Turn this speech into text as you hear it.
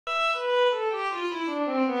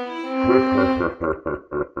Boom!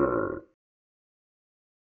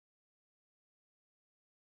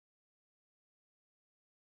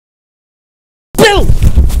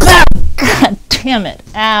 God damn it.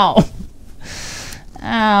 Ow.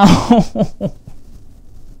 Ow.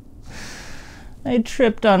 I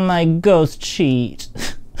tripped on my ghost sheet.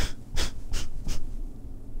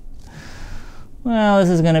 Well, this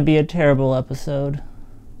is going to be a terrible episode.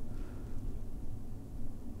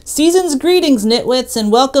 Season's greetings, nitwits,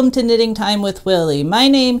 and welcome to Knitting Time with Willie. My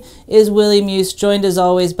name is Willie Muse, joined as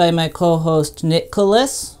always by my co-host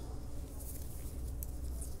Nicholas.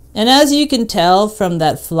 And as you can tell from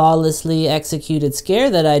that flawlessly executed scare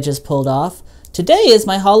that I just pulled off, today is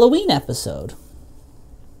my Halloween episode.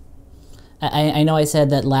 I know I said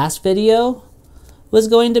that last video was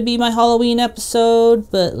going to be my Halloween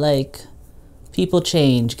episode, but like, people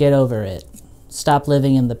change, get over it. Stop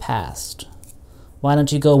living in the past. Why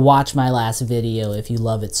don't you go watch my last video if you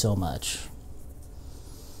love it so much?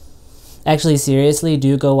 Actually, seriously,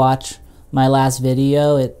 do go watch my last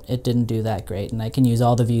video. It didn't do that great, and I can use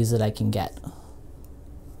all the views that I can get.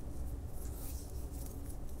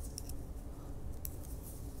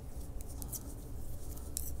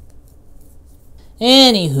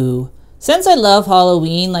 Anywho, since I love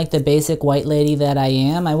Halloween like the basic white lady that I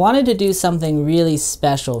am, I wanted to do something really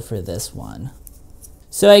special for this one.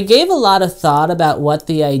 So I gave a lot of thought about what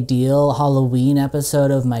the ideal Halloween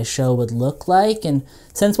episode of my show would look like, and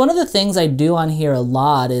since one of the things I do on here a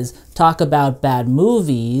lot is talk about bad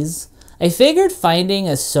movies, I figured finding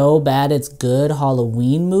a so bad it's good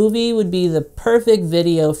Halloween movie would be the perfect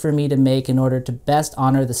video for me to make in order to best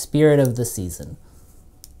honor the spirit of the season.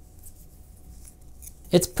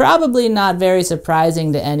 It's probably not very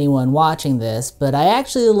surprising to anyone watching this, but I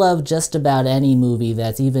actually love just about any movie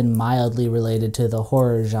that's even mildly related to the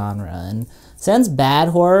horror genre, and since bad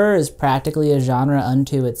horror is practically a genre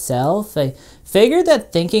unto itself, I figured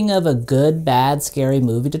that thinking of a good, bad, scary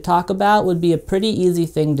movie to talk about would be a pretty easy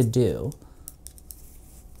thing to do.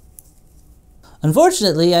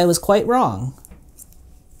 Unfortunately, I was quite wrong.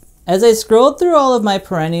 As I scrolled through all of my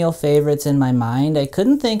perennial favorites in my mind, I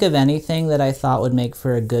couldn't think of anything that I thought would make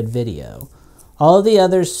for a good video. All of the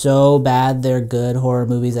other so bad they're good horror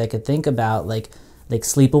movies I could think about, like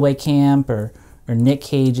Sleepaway Camp or Nick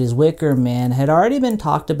Cage's Wicker Man, had already been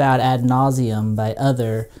talked about ad nauseum by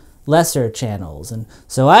other, lesser channels, and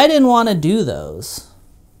so I didn't want to do those.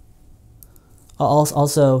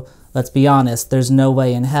 Also, let's be honest, there's no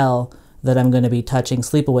way in hell that I'm going to be touching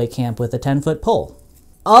Sleepaway Camp with a 10-foot pole.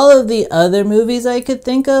 All of the other movies I could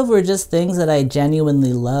think of were just things that I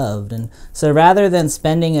genuinely loved, and so rather than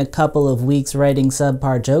spending a couple of weeks writing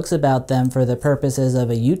subpar jokes about them for the purposes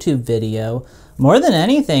of a YouTube video, more than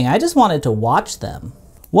anything, I just wanted to watch them.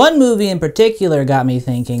 One movie in particular got me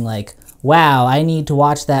thinking like, wow, I need to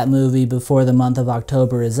watch that movie before the month of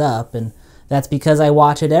October is up, and that's because I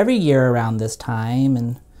watch it every year around this time,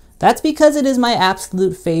 and that's because it is my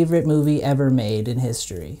absolute favorite movie ever made in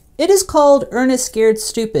history. It is called Ernest, Scared,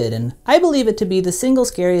 Stupid, and I believe it to be the single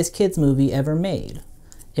scariest kids movie ever made.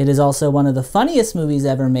 It is also one of the funniest movies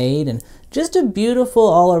ever made, and just a beautiful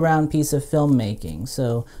all-around piece of filmmaking.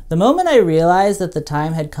 So the moment I realized that the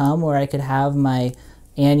time had come where I could have my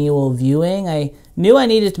annual viewing, I knew I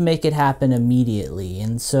needed to make it happen immediately,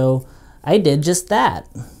 and so I did just that.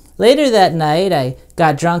 Later that night, I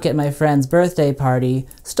got drunk at my friend's birthday party,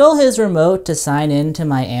 stole his remote to sign in to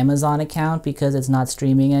my Amazon account because it's not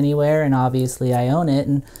streaming anywhere and obviously I own it,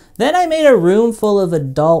 and then I made a room full of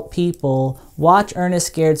adult people watch Ernest,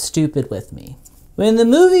 Scared, Stupid with me. When the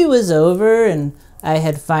movie was over and I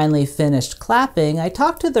had finally finished clapping, I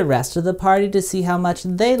talked to the rest of the party to see how much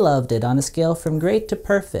they loved it on a scale from great to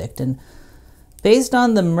perfect, and based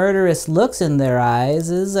on the murderous looks in their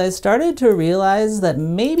eyes, I started to realize that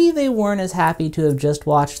maybe they weren't as happy to have just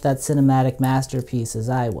watched that cinematic masterpiece as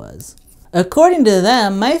I was. According to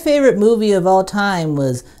them, my favorite movie of all time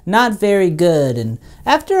was not very good, and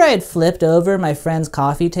after I had flipped over my friend's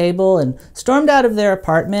coffee table and stormed out of their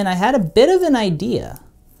apartment, I had a bit of an idea.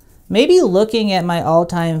 Maybe looking at my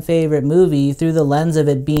all-time favorite movie through the lens of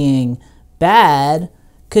it being bad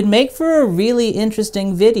could make for a really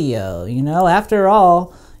interesting video. You know, after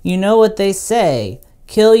all, you know what they say,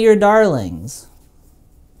 kill your darlings.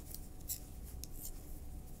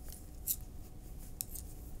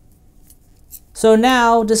 So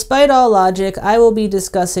now, despite all logic, I will be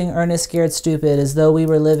discussing Ernest, Scared, Stupid as though we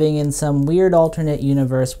were living in some weird alternate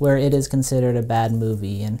universe where it is considered a bad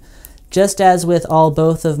movie. And just as with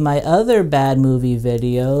both of my other bad movie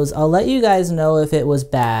videos, I'll let you guys know if it was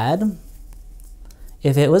bad,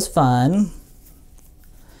 if it was fun,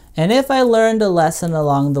 and if I learned a lesson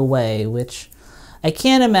along the way, which I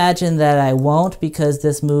can't imagine that I won't because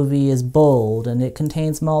this movie is bold and it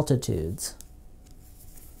contains multitudes.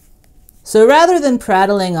 So rather than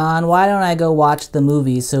prattling on, why don't I go watch the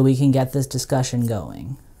movie so we can get this discussion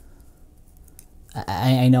going?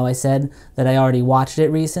 I know I said that I already watched it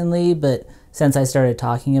recently, but since I started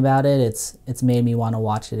talking about it, it's made me want to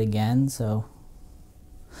watch it again, so...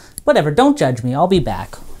 Whatever, don't judge me, I'll be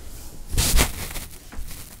back.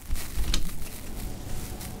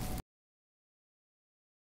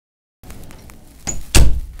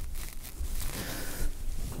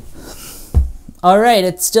 Alright,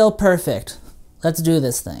 it's still perfect. Let's do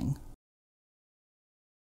this thing.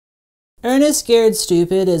 Ernest Scared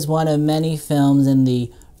Stupid is one of many films in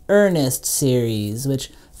the Ernest series,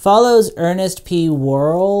 which follows Ernest P.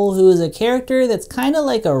 Worrell, who is a character that's kind of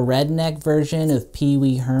like a redneck version of Pee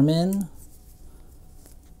Wee Herman.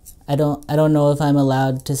 I don't know if I'm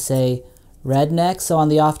allowed to say redneck, so on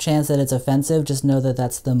the off chance that it's offensive, just know that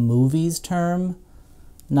that's the movie's term,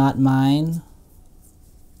 not mine.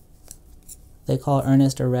 They call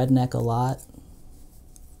Ernest a redneck a lot.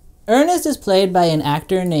 Ernest is played by an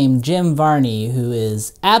actor named Jim Varney, who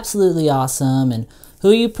is absolutely awesome and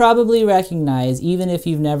who you probably recognize even if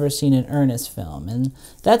you've never seen an Ernest film. And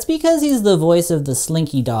that's because he's the voice of the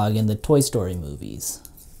Slinky Dog in the Toy Story movies.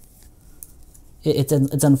 It's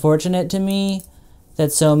unfortunate to me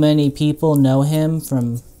that so many people know him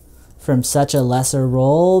from such a lesser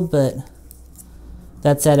role, but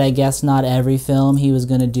that said, I guess not every film he was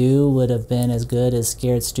going to do would have been as good as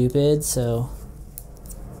Scared Stupid, so...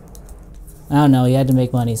 I don't know, he had to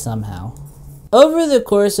make money somehow. Over the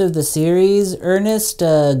course of the series, Ernest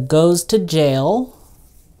goes to jail.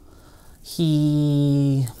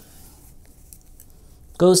 He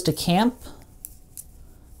goes to camp,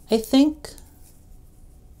 I think.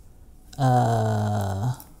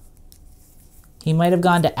 He might have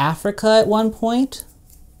gone to Africa at one point.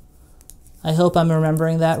 I hope I'm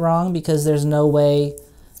remembering that wrong because there's no way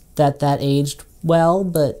that aged well,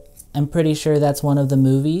 but I'm pretty sure that's one of the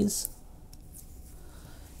movies.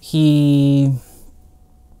 He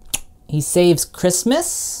saves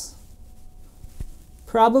Christmas,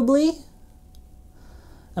 probably.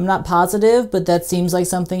 I'm not positive, but that seems like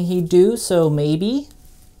something he'd do, so maybe.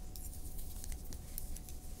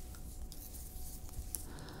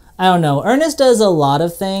 I don't know. Ernest does a lot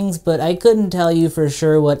of things, but I couldn't tell you for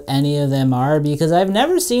sure what any of them are because I've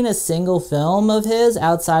never seen a single film of his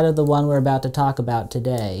outside of the one we're about to talk about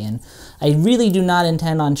today, and I really do not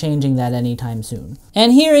intend on changing that anytime soon.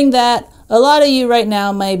 And hearing that, a lot of you right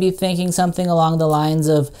now might be thinking something along the lines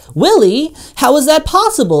of, Willie, how is that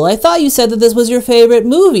possible? I thought you said that this was your favorite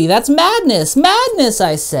movie. That's madness. Madness,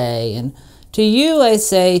 I say. And to you, I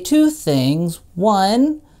say two things.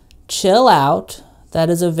 One, chill out. That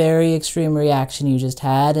is a very extreme reaction you just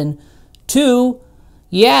had. And two,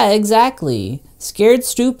 yeah, exactly. Scared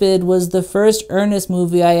Stupid was the first Ernest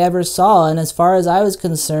movie I ever saw, and as far as I was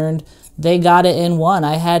concerned, they got it in one.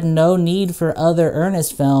 I had no need for other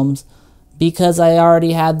Ernest films because I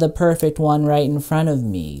already had the perfect one right in front of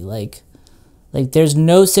me. Like there's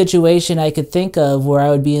no situation I could think of where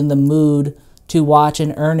I would be in the mood to watch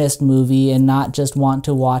an Ernest movie and not just want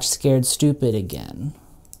to watch Scared Stupid again.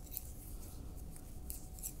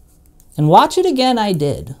 And watch it again I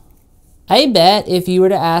did. I bet if you were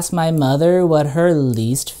to ask my mother what her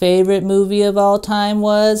least favorite movie of all time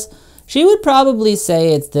was, she would probably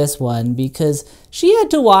say it's this one because she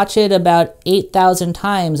had to watch it about 8,000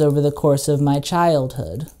 times over the course of my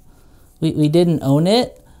childhood. We didn't own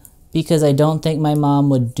it because I don't think my mom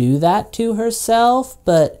would do that to herself,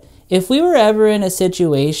 but if we were ever in a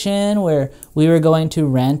situation where we were going to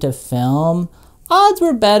rent a film, odds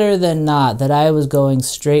were better than not that I was going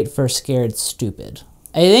straight for Scared Stupid.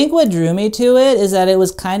 I think what drew me to it is that it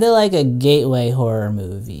was kind of like a gateway horror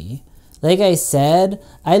movie. Like I said,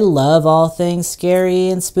 I love all things scary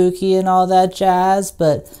and spooky and all that jazz,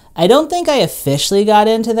 but I don't think I officially got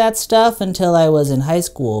into that stuff until I was in high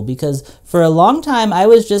school because for a long time I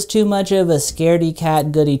was just too much of a scaredy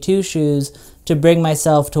cat goody two-shoes to bring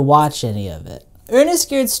myself to watch any of it. Ernest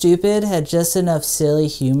Scared Stupid had just enough silly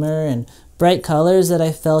humor and bright colors that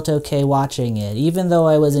I felt okay watching it, even though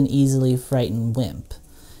I was an easily frightened wimp.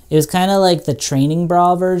 It was kind of like the training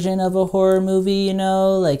bra version of a horror movie, you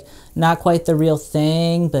know, like not quite the real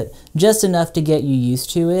thing, but just enough to get you used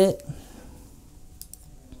to it.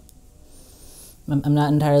 I'm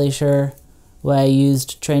not entirely sure why I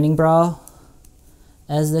used training bra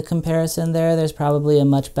as the comparison there. There's probably a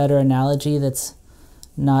much better analogy that's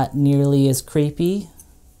not nearly as creepy,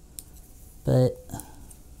 but...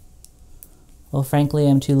 well, frankly,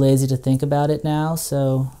 I'm too lazy to think about it now,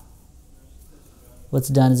 so what's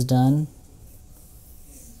done is done.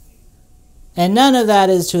 And none of that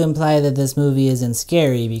is to imply that this movie isn't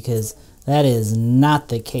scary, because that is not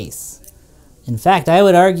the case. In fact, I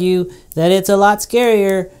would argue that it's a lot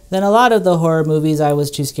scarier than a lot of the horror movies I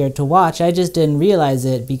was too scared to watch. I just didn't realize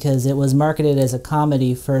it because it was marketed as a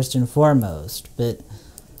comedy first and foremost. But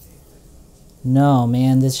no,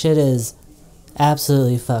 man, this shit is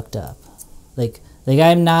absolutely fucked up. Like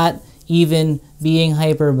I'm not even being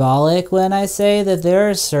hyperbolic when I say that there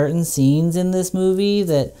are certain scenes in this movie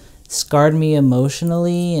that scarred me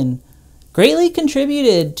emotionally and greatly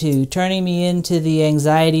contributed to turning me into the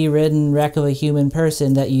anxiety-ridden wreck of a human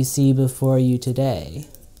person that you see before you today.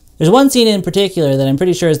 There's one scene in particular that I'm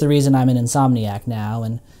pretty sure is the reason I'm an insomniac now,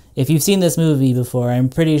 and if you've seen this movie before, I'm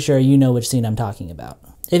pretty sure you know which scene I'm talking about.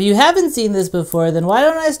 If you haven't seen this before, then why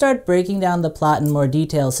don't I start breaking down the plot in more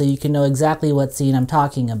detail so you can know exactly what scene I'm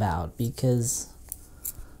talking about, because,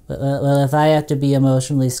 well, if I have to be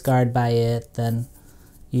emotionally scarred by it, then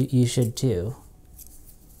you should too.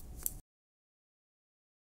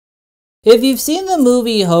 If you've seen the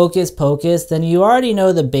movie Hocus Pocus, then you already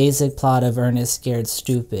know the basic plot of Ernest Scared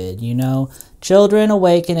Stupid. You know, children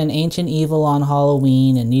awaken an ancient evil on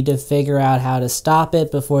Halloween and need to figure out how to stop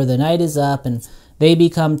it before the night is up and they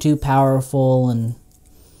become too powerful and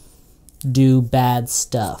do bad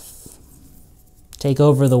stuff. Take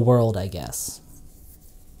over the world, I guess.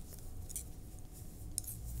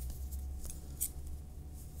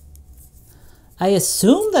 I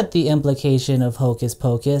assume that the implication of Hocus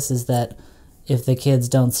Pocus is that if the kids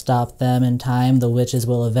don't stop them in time, the witches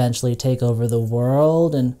will eventually take over the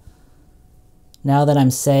world. And now that I'm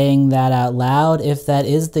saying that out loud, if that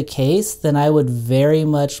is the case, then I would very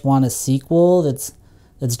much want a sequel that's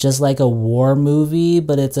just like a war movie,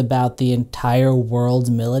 but it's about the entire world's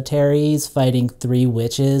militaries fighting 3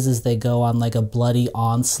 witches as they go on like a bloody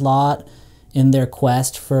onslaught in their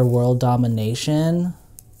quest for world domination.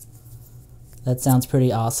 That sounds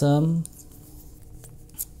pretty awesome.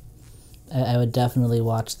 I would definitely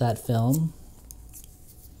watch that film.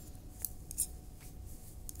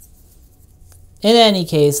 In any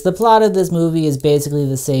case, the plot of this movie is basically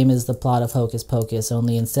the same as the plot of Hocus Pocus,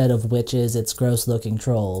 only instead of witches, it's gross-looking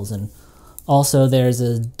trolls. And also there's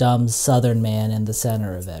a dumb southern man in the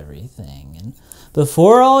center of everything. And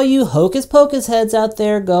before all you Hocus Pocus heads out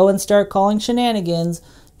there go and start calling shenanigans,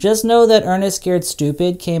 just know that Ernest Scared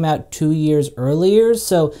Stupid came out 2 years earlier,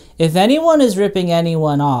 so if anyone is ripping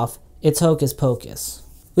anyone off, it's Hocus Pocus.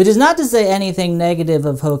 Which is not to say anything negative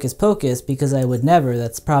of Hocus Pocus, because I would never.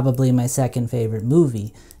 That's probably my second favorite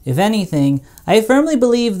movie. If anything, I firmly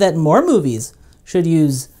believe that more movies should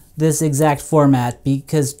use this exact format,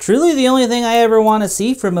 because truly the only thing I ever want to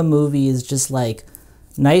see from a movie is just like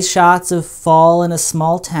nice shots of fall in a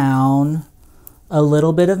small town, a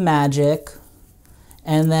little bit of magic,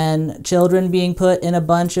 and then children being put in a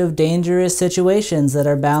bunch of dangerous situations that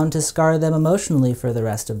are bound to scar them emotionally for the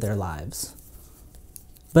rest of their lives.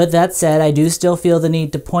 But that said, I do still feel the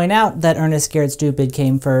need to point out that Ernest Scared Stupid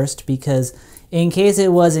came first, because in case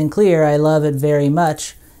it wasn't clear, I love it very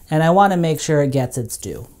much, and I want to make sure it gets its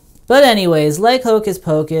due. But anyways, like Hocus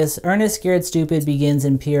Pocus, Ernest Scared Stupid begins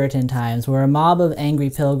in Puritan times, where a mob of angry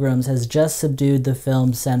pilgrims has just subdued the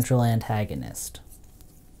film's central antagonist.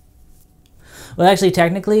 Well, actually,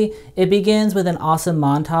 technically, it begins with an awesome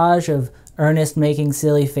montage of Ernest making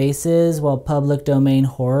silly faces while public domain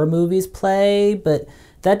horror movies play, but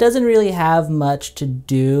that doesn't really have much to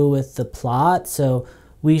do with the plot, so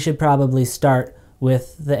we should probably start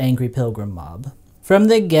with the angry pilgrim mob. From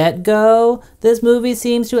the get-go, this movie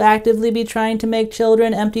seems to actively be trying to make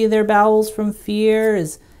children empty their bowels from fear,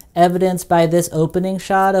 as evidenced by this opening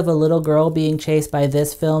shot of a little girl being chased by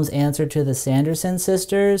this film's answer to the Sanderson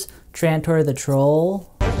sisters, Trantor the Troll.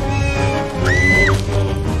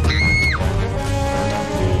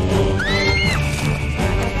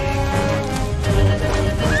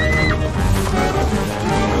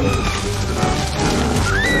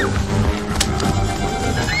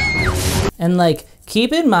 And like,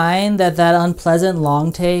 keep in mind that that unpleasant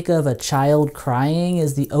long take of a child crying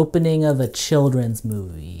is the opening of a children's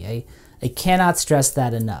movie. I cannot stress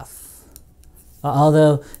that enough.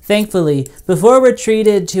 Although, thankfully, before we're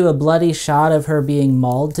treated to a bloody shot of her being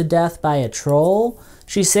mauled to death by a troll,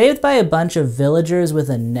 she's saved by a bunch of villagers with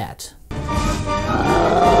a net.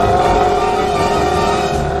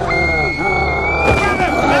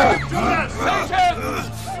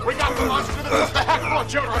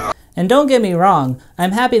 And don't get me wrong,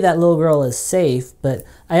 I'm happy that little girl is safe, but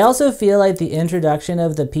I also feel like the introduction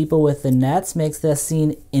of the people with the nets makes this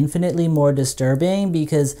scene infinitely more disturbing,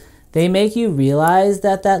 because they make you realize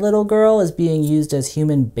that that little girl is being used as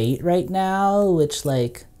human bait right now, which,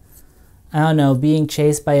 like, I don't know, being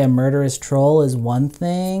chased by a murderous troll is one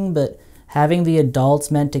thing, but having the adults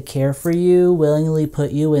meant to care for you willingly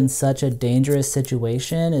put you in such a dangerous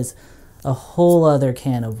situation is a whole other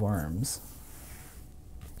can of worms.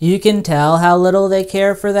 You can tell how little they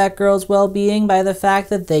care for that girl's well-being by the fact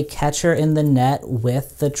that they catch her in the net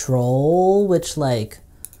with the troll, which, like,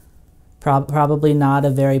 probably not a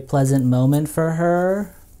very pleasant moment for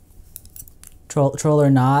her. Troll or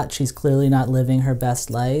not, she's clearly not living her best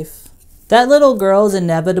life. That little girl's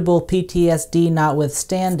inevitable PTSD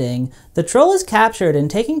notwithstanding, the troll is captured and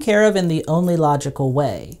taken care of in the only logical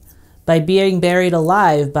way, by being buried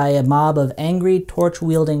alive by a mob of angry,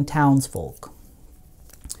 torch-wielding townsfolk.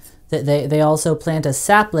 They also plant a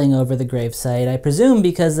sapling over the gravesite, I presume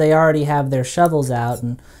because they already have their shovels out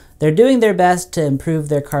and they're doing their best to improve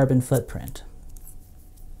their carbon footprint.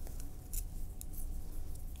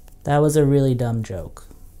 That was a really dumb joke.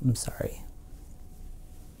 I'm sorry.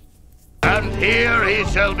 And here he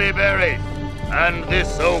shall be buried, and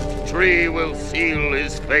this oak tree will seal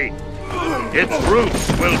his fate. Its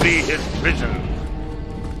roots will be his prison,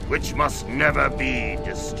 which must never be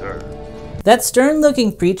disturbed. That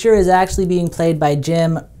stern-looking preacher is actually being played by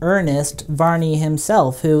Ernest Varney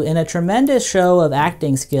himself, who, in a tremendous show of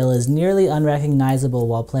acting skill, is nearly unrecognizable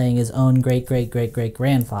while playing his own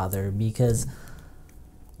great-great-great-great-grandfather, because,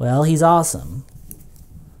 well, he's awesome.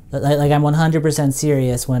 Like, I'm 100%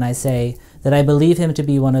 serious when I say that I believe him to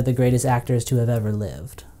be one of the greatest actors to have ever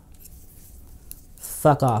lived.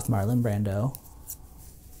 Fuck off, Marlon Brando.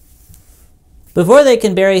 Before they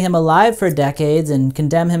can bury him alive for decades and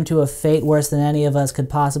condemn him to a fate worse than any of us could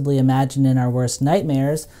possibly imagine in our worst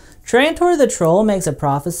nightmares, Trantor the Troll makes a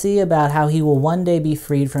prophecy about how he will one day be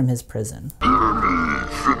freed from his prison. Hear me,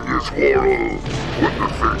 Phineas Horrell. When the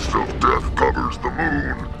face of death covers the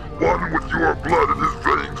moon, one with your blood in his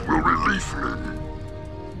veins will release me.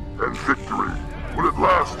 And victory will at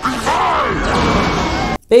last be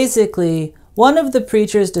mine! Basically, one of the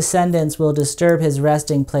preacher's descendants will disturb his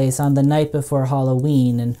resting place on the night before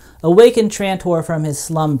Halloween and awaken Trantor from his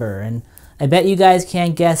slumber, and I bet you guys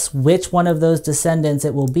can't guess which one of those descendants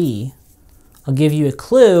it will be. I'll give you a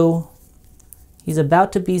clue. He's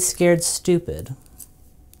about to be scared stupid.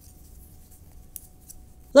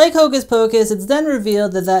 Like Hocus Pocus, it's then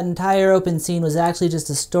revealed that that entire open scene was actually just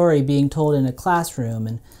a story being told in a classroom,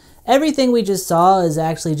 and everything we just saw is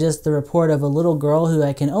actually just the report of a little girl who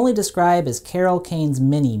I can only describe as Carol Kane's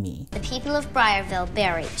mini-me. The people of Briarville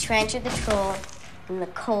buried Trantor the Troll in the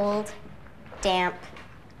cold, damp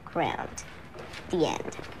ground. The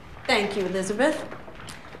end. Thank you, Elizabeth.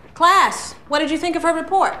 Class, what did you think of her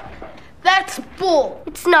report? That's bull.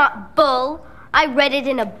 It's not bull. I read it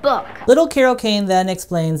in a book. Little Carol Kane then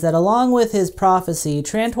explains that along with his prophecy,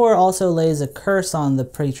 Trantor also lays a curse on the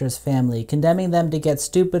preacher's family, condemning them to get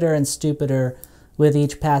stupider and stupider with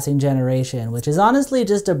each passing generation, which is honestly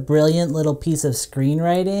just a brilliant little piece of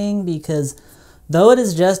screenwriting because though it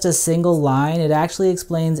is just a single line, it actually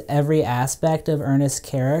explains every aspect of Ernest's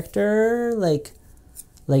character, like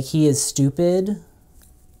he is stupid.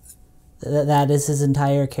 That is his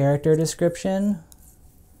entire character description.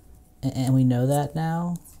 And we know that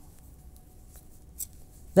now.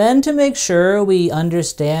 Then, to make sure we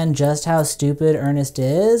understand just how stupid Ernest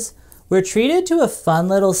is, we're treated to a fun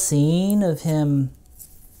little scene of him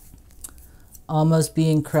almost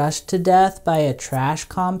being crushed to death by a trash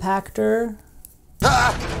compactor.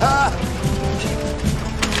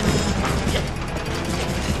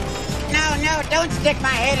 No, don't stick my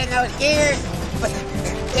head in those gears.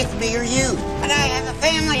 It's me or you, and I have a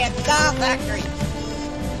family at the doll factory.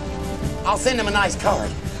 I'll send him a nice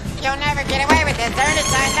card. You'll never get away with this,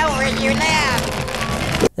 Ernest. I know where you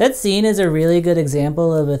live. That scene is a really good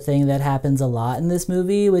example of a thing that happens a lot in this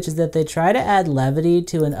movie, which is that they try to add levity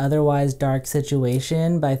to an otherwise dark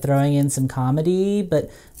situation by throwing in some comedy,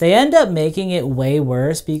 but they end up making it way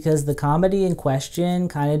worse because the comedy in question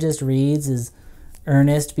kind of just reads as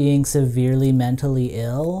Ernest being severely mentally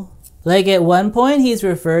ill. Like, at one point he's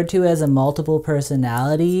referred to as a multiple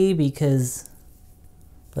personality because,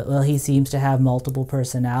 well, he seems to have multiple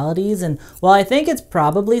personalities, and while I think it's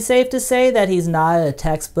probably safe to say that he's not a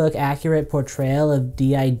textbook accurate portrayal of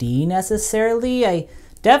DID necessarily, I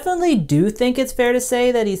definitely do think it's fair to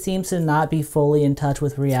say that he seems to not be fully in touch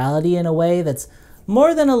with reality in a way that's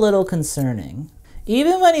more than a little concerning.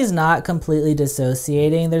 Even when he's not completely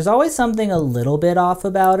dissociating, there's always something a little bit off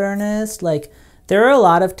about Ernest. Like, there are a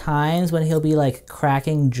lot of times when he'll be like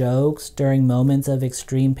cracking jokes during moments of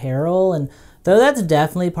extreme peril, and though that's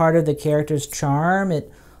definitely part of the character's charm,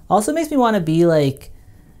 it also makes me want to be like,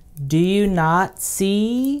 do you not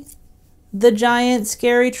see the giant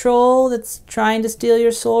scary troll that's trying to steal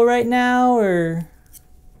your soul right now, or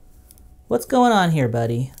what's going on here,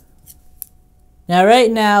 buddy? Now,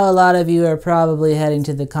 right now, a lot of you are probably heading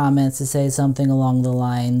to the comments to say something along the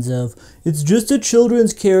lines of, "It's just a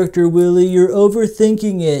children's character, Willie, you're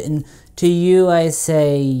overthinking it." And to you, I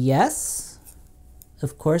say, yes,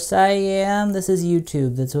 of course I am. This is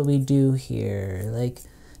YouTube. That's what we do here. Like,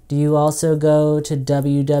 do you also go to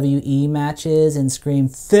WWE matches and scream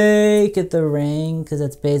fake at the ring? Because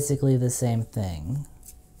that's basically the same thing.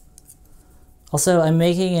 Also, I'm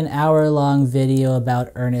making an hour-long video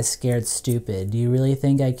about Ernest Scared Stupid. Do you really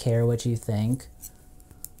think I care what you think?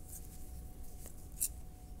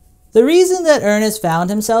 The reason that Ernest found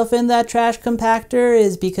himself in that trash compactor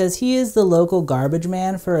is because he is the local garbage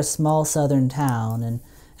man for a small southern town, and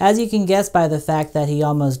as you can guess by the fact that he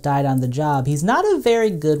almost died on the job, he's not a very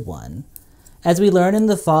good one. As we learn in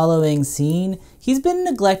the following scene, he's been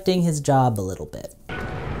neglecting his job a little bit.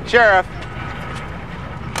 Sheriff.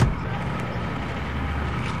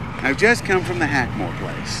 I've just come from the Hackmore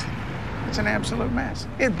place. It's an absolute mess.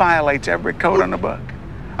 It violates every code on the book.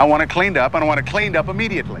 I want it cleaned up, and I want it cleaned up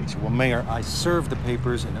immediately. Well, Mayor, I served the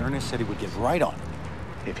papers, and Ernest said he would get right on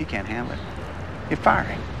it. If he can't handle it, you fire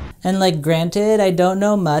him. And like, granted, I don't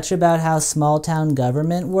know much about how small-town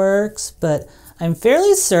government works, but I'm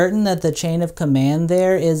fairly certain that the chain of command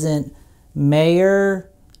there isn't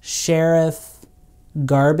mayor, sheriff,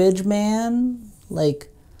 garbage man.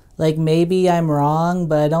 Like maybe I'm wrong,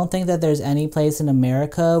 but I don't think that there's any place in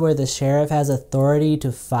America where the sheriff has authority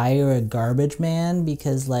to fire a garbage man,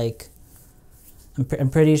 because like,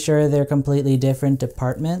 I'm pretty sure they're completely different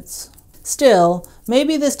departments. Still,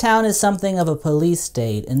 maybe this town is something of a police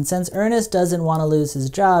state, and since Ernest doesn't want to lose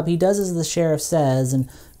his job, he does as the sheriff says and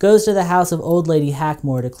goes to the house of old lady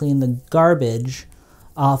Hackmore to clean the garbage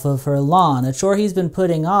off of her lawn, a chore he's been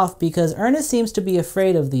putting off because Ernest seems to be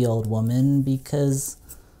afraid of the old woman because,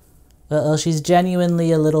 well, she's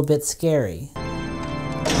genuinely a little bit scary.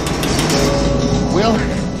 Will,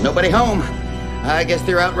 nobody home. I guess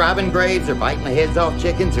they're out robbing graves or biting the heads off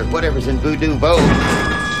chickens or whatever's in voodoo vogue.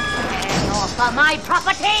 For my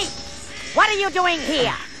property? What are you doing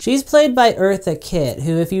here? She's played by Eartha Kitt,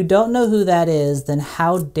 who, if you don't know who that is, then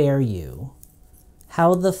how dare you?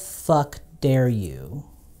 How the fuck dare you?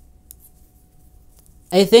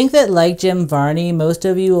 I think that, like Jim Varney, most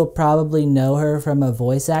of you will probably know her from a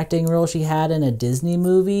voice acting role she had in a Disney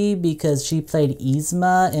movie because she played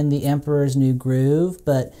Yzma in The Emperor's New Groove,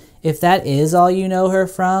 but if that is all you know her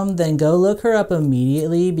from, then go look her up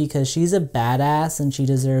immediately because she's a badass and she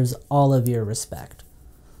deserves all of your respect.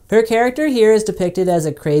 Her character here is depicted as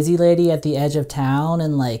a crazy lady at the edge of town,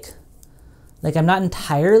 and like I'm not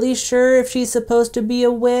entirely sure if she's supposed to be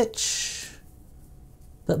a witch,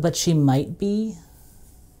 but she might be.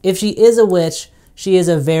 If she is a witch, she is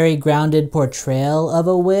a very grounded portrayal of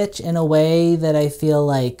a witch in a way that I feel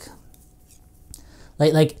like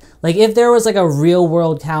if there was like a real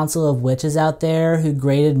world council of witches out there who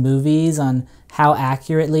graded movies on how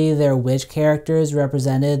accurately their witch characters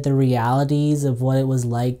represented the realities of what it was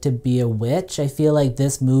like to be a witch, I feel like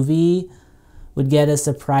this movie would get a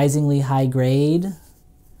surprisingly high grade,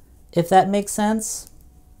 if that makes sense.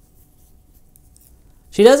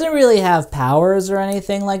 She doesn't really have powers or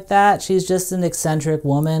anything like that. She's just an eccentric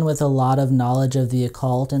woman with a lot of knowledge of the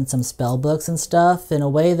occult and some spell books and stuff in a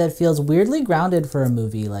way that feels weirdly grounded for a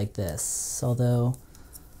movie like this. Although,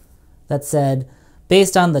 that said,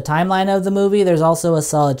 based on the timeline of the movie, there's also a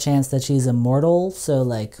solid chance that she's immortal, so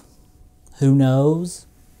like, who knows?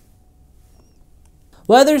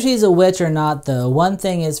 Whether she's a witch or not though, one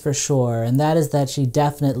thing is for sure, and that is that she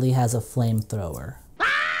definitely has a flamethrower.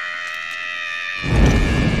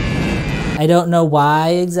 I don't know why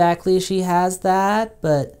exactly she has that,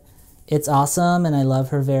 but it's awesome and I love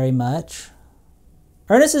her very much.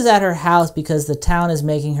 Ernest is at her house because the town is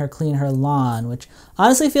making her clean her lawn, which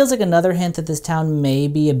honestly feels like another hint that this town may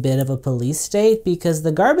be a bit of a police state because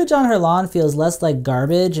the garbage on her lawn feels less like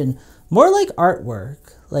garbage and more like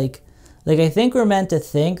artwork. Like I think we're meant to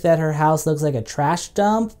think that her house looks like a trash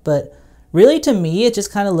dump, but really to me it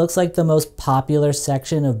just kind of looks like the most popular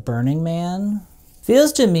section of Burning Man.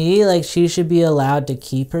 Feels to me like she should be allowed to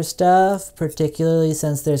keep her stuff, particularly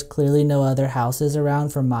since there's clearly no other houses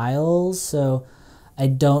around for miles, so I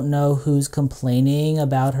don't know who's complaining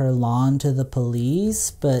about her lawn to the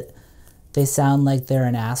police, but they sound like they're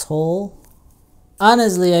an asshole.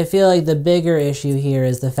 Honestly, I feel like the bigger issue here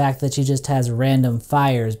is the fact that she just has random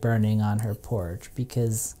fires burning on her porch,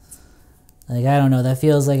 because, like, I don't know, that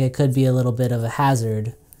feels like it could be a little bit of a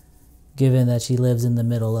hazard, given that she lives in the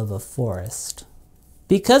middle of a forest.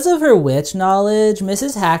 Because of her witch knowledge,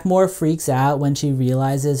 Mrs. Hackmore freaks out when she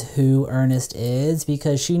realizes who Ernest is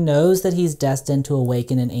because she knows that he's destined to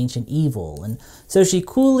awaken an ancient evil, and so she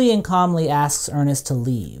coolly and calmly asks Ernest to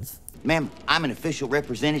leave. Ma'am, I'm an official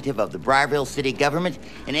representative of the Briarville city government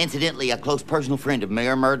and incidentally a close personal friend of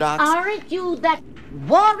Mayor Murdoch's. Aren't you that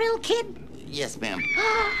Warrill kid? Yes, ma'am.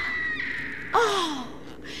 Oh,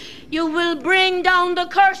 you will bring down the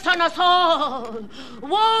curse on us all.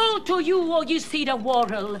 Woe to you, O you seed of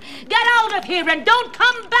Warrill. Get out of here and don't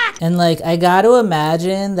come back. And like, I gotta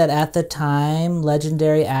imagine that at the time,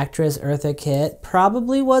 legendary actress Eartha Kitt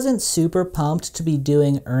probably wasn't super pumped to be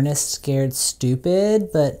doing Ernest Scared Stupid,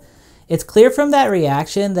 but it's clear from that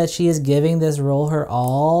reaction that she is giving this role her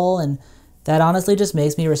all, and that honestly just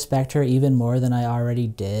makes me respect her even more than I already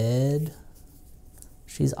did.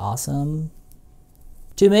 She's awesome.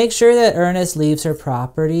 To make sure that Ernest leaves her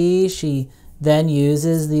property, she then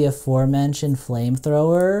uses the aforementioned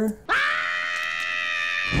flamethrower.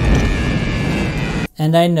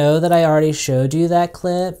 And I know that I already showed you that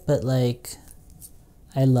clip, but like,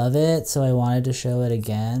 I love it, so I wanted to show it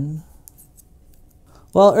again.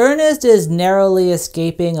 While Ernest is narrowly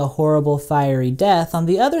escaping a horrible fiery death, on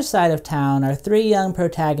the other side of town, our three young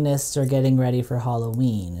protagonists are getting ready for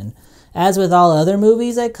Halloween. And as with all other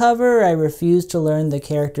movies I cover, I refuse to learn the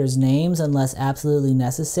characters' names unless absolutely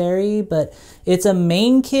necessary, but it's a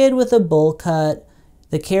main kid with a bowl cut,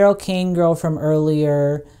 the Carol Kane girl from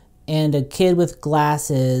earlier, and a kid with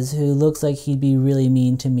glasses who looks like he'd be really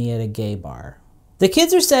mean to me at a gay bar. The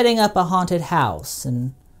kids are setting up a haunted house,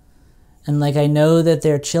 and like, I know that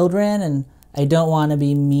they're children, and I don't want to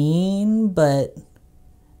be mean, but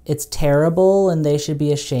it's terrible, and they should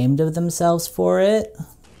be ashamed of themselves for it.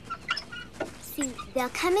 See, they'll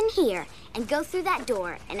come in here and go through that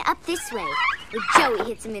door and up this way, where Joey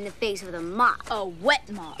hits him in the face with a mop. A wet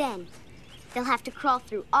mop. Then, they'll have to crawl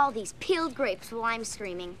through all these peeled grapes while I'm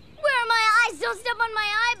screaming, "Where are my eyes? Don't step on my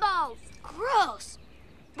eyeballs!" Gross!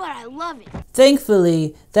 But I love it.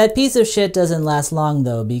 Thankfully, that piece of shit doesn't last long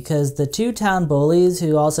though, because the two town bullies,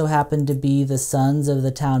 who also happen to be the sons of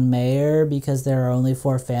the town mayor because there are only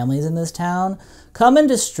 4 families in this town, come and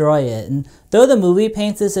destroy it. And though the movie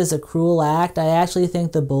paints this as a cruel act, I actually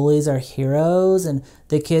think the bullies are heroes and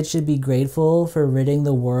the kids should be grateful for ridding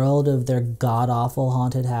the world of their god-awful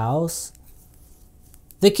haunted house.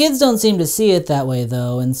 The kids don't seem to see it that way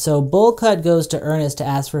though, and so Bullcut goes to Ernest to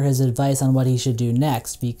ask for his advice on what he should do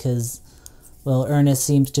next because, well, Ernest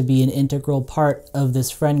seems to be an integral part of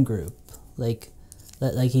this friend group. Like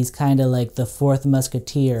he's kind of like the 4th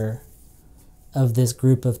musketeer of this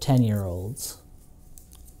group of 10-year-olds.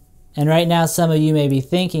 And right now some of you may be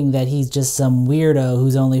thinking that he's just some weirdo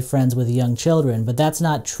who's only friends with young children, but that's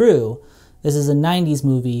not true. This is a 90s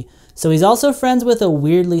movie, so he's also friends with a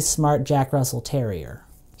weirdly smart Jack Russell Terrier.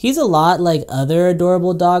 He's a lot like other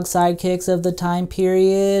adorable dog sidekicks of the time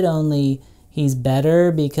period, only he's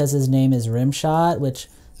better because his name is Rimshot, which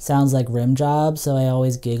sounds like rim job, so I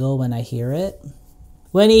always giggle when I hear it.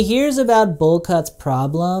 When he hears about Bullcut's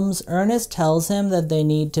problems, Ernest tells him that they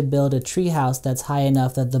need to build a treehouse that's high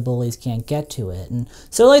enough that the bullies can't get to it. And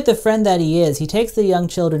so like the friend that he is, he takes the young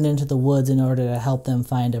children into the woods in order to help them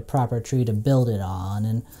find a proper tree to build it on.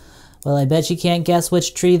 And, well, I bet you can't guess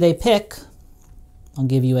which tree they pick. I'll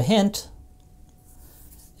give you a hint.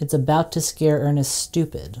 It's about to scare Ernest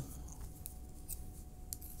stupid.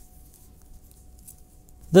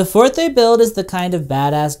 The fort they build is the kind of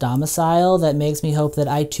badass domicile that makes me hope that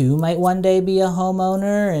I too might one day be a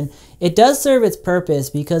homeowner, and it does serve its purpose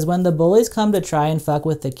because when the bullies come to try and fuck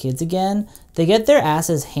with the kids again, they get their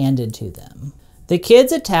asses handed to them. The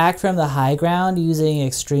kids attack from the high ground using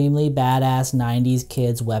extremely badass 90s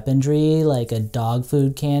kids weaponry like a dog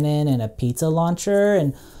food cannon and a pizza launcher,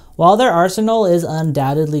 and while their arsenal is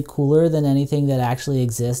undoubtedly cooler than anything that actually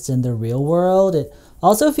exists in the real world, it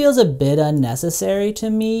also feels a bit unnecessary to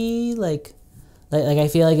me. Like I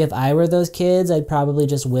feel like if I were those kids, I'd probably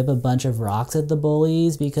just whip a bunch of rocks at the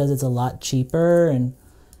bullies because it's a lot cheaper and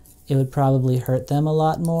it would probably hurt them a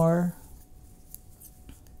lot more.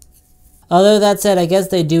 Although that said, I guess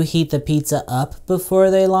they do heat the pizza up before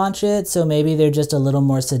they launch it, so maybe they're just a little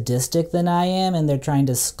more sadistic than I am and they're trying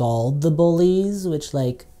to scald the bullies, which,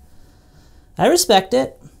 like, I respect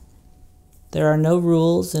it. There are no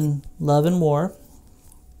rules in love and war.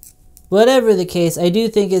 Whatever the case, I do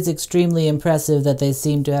think it's extremely impressive that they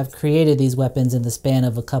seem to have created these weapons in the span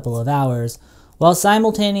of a couple of hours, while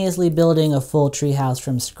simultaneously building a full treehouse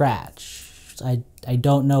from scratch. I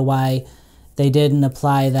don't know why they didn't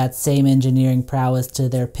apply that same engineering prowess to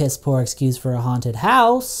their piss-poor excuse for a haunted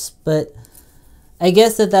house, but I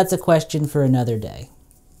guess that's a question for another day.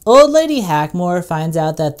 Old Lady Hackmore finds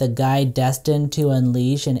out that the guy destined to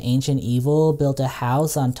unleash an ancient evil built a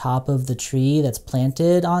house on top of the tree that's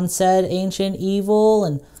planted on said ancient evil,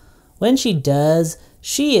 and when she does,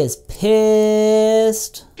 she is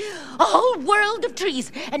pissed. A whole world of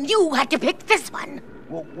trees, and you had to pick this one.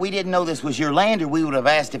 Well, we didn't know this was your land, or we would have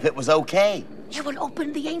asked if it was okay. You will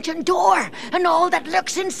open the ancient door, and all that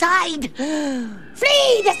lurks inside.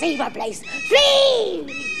 Flee this evil place!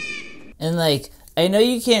 Flee! And like, I know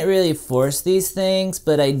you can't really force these things,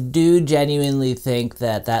 but I do genuinely think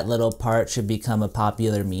that that little part should become a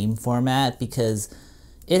popular meme format because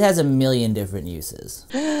it has a million different uses.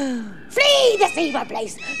 Flee this evil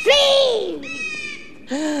place! Flee!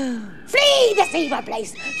 Flee this evil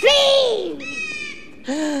place! Flee!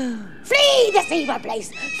 Flee this evil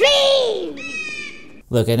place! Flee!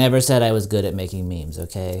 Look, I never said I was good at making memes,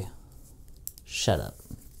 okay? Shut up.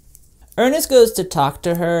 Ernest goes to talk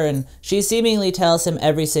to her, and she seemingly tells him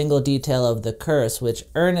every single detail of the curse, which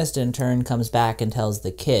Ernest in turn comes back and tells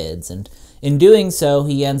the kids, and in doing so,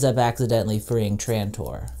 he ends up accidentally freeing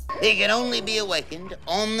Trantor. He can only be awakened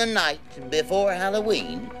on the night before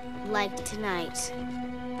Halloween. Like tonight.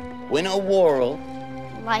 When a worrel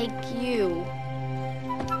Like you.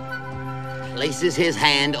 places his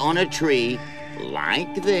hand on a tree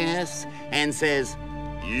like this and says,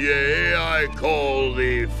 Yea, I call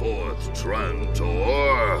thee forth,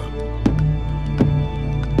 Trantor.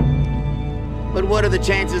 but what are the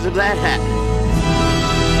chances of that happening?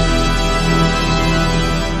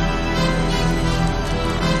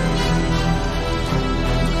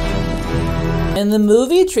 And the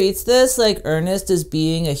movie treats this like Ernest is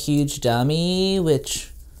being a huge dummy,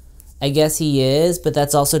 which I guess he is, but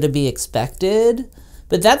that's also to be expected.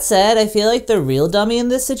 But that said, I feel like the real dummy in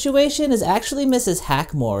this situation is actually Mrs.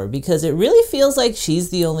 Hackmore, because it really feels like she's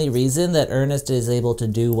the only reason that Ernest is able to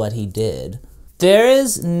do what he did. There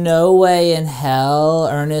is no way in hell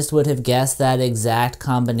Ernest would have guessed that exact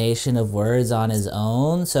combination of words on his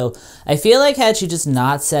own, so I feel like had she just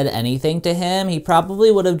not said anything to him, he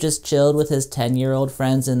probably would have just chilled with his 10-year-old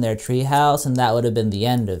friends in their treehouse, and that would have been the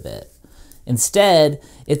end of it. Instead,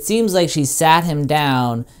 it seems like she sat him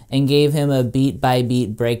down and gave him a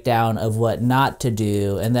beat-by-beat breakdown of what not to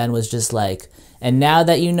do, and then was just like, and now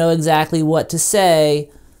that you know exactly what to say,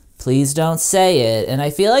 please don't say it. And I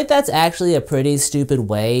feel like that's actually a pretty stupid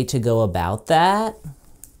way to go about that.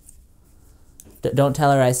 Don't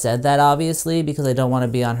tell her I said that, obviously, because I don't want to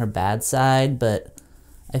be on her bad side, but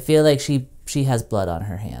I feel like she has blood on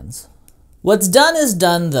her hands. What's done is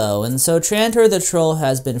done, though, and so Trantor the Troll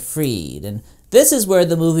has been freed, and this is where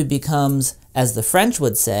the movie becomes, as the French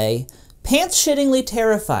would say, pants-shittingly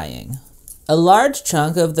terrifying. A large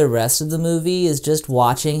chunk of the rest of the movie is just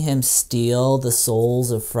watching him steal the souls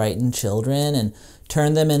of frightened children and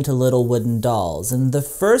turn them into little wooden dolls, and the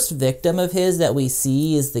first victim of his that we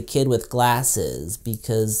see is the kid with glasses,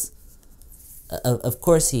 because of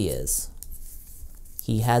course he is.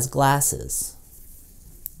 He has glasses.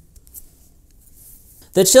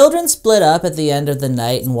 The children split up at the end of the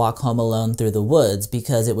night and walk home alone through the woods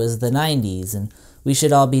because it was the 90s and we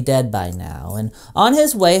should all be dead by now. And on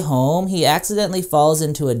his way home, he accidentally falls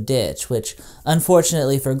into a ditch, which,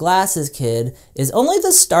 unfortunately for Glasses Kid, is only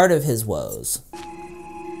the start of his woes.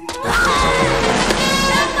 Somebody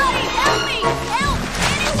help me! Help!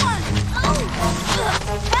 Anyone! Oh!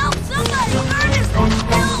 Help! Somebody! Ernest!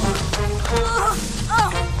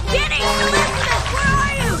 Help! Kenny! Elizabeth! Where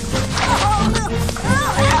are you?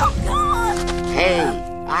 Help! Come on! Hey,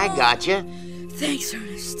 I gotcha. Thanks,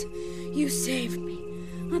 Ernest. You saved me.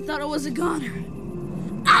 I thought I was a goner.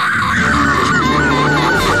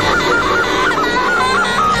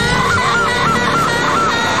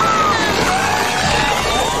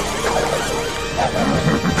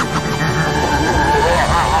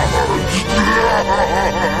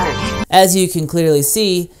 As you can clearly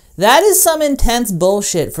see, that is some intense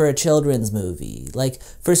bullshit for a children's movie. Like,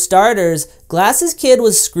 for starters, Glasses Kid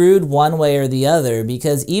was screwed one way or the other,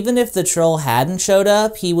 because even if the troll hadn't showed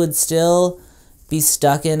up, he would still be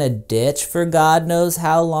stuck in a ditch for God knows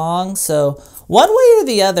how long, so one way or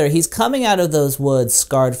the other, he's coming out of those woods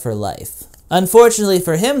scarred for life. Unfortunately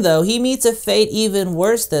for him, though, he meets a fate even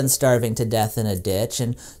worse than starving to death in a ditch,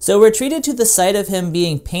 and so we're treated to the sight of him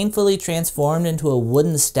being painfully transformed into a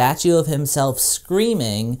wooden statue of himself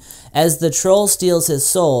screaming as the troll steals his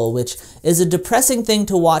soul, which is a depressing thing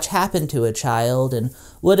to watch happen to a child, and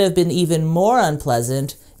would have been even more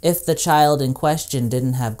unpleasant if the child in question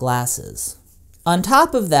didn't have glasses. On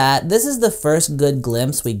top of that, this is the first good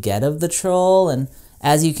glimpse we get of the troll, and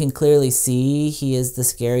as you can clearly see, he is the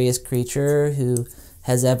scariest creature who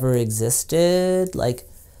has ever existed. Like,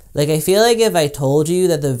 Like, I feel like if I told you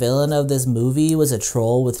that the villain of this movie was a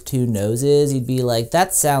troll with 2 noses, you'd be like,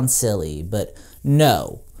 that sounds silly. But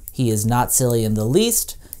no, he is not silly in the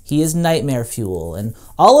least. He is nightmare fuel, and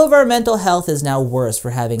all of our mental health is now worse for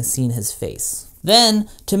having seen his face. Then,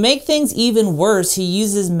 to make things even worse, he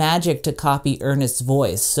uses magic to copy Ernest's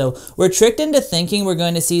voice. So we're tricked into thinking we're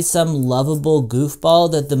going to see some lovable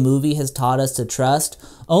goofball that the movie has taught us to trust,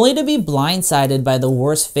 only to be blindsided by the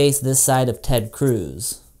worst face this side of Ted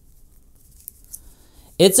Cruz.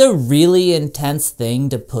 It's a really intense thing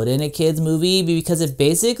to put in a kid's movie because it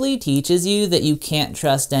basically teaches you that you can't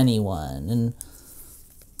trust anyone. And,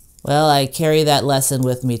 well, I carry that lesson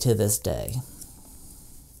with me to this day.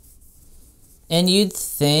 And you'd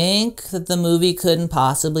think that the movie couldn't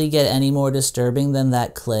possibly get any more disturbing than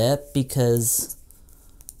that clip because,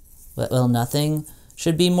 well, nothing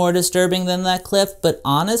should be more disturbing than that clip, but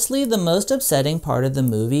honestly, the most upsetting part of the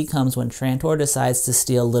movie comes when Trantor decides to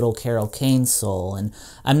steal little Carol Kane's soul, and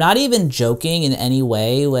I'm not even joking in any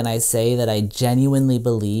way when I say that I genuinely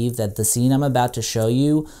believe that the scene I'm about to show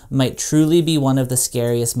you might truly be one of the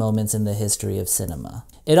scariest moments in the history of cinema.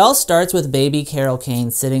 It all starts with baby Carol Kane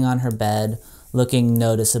sitting on her bed, looking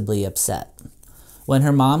noticeably upset. When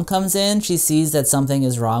her mom comes in, she sees that something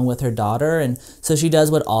is wrong with her daughter, and so she does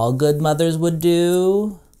what all good mothers would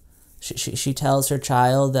do. She tells her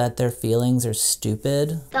child that their feelings are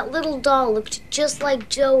stupid. That little doll looked just like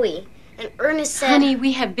Joey, and Ernest said... Honey,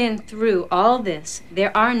 we have been through all this.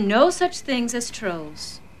 There are no such things as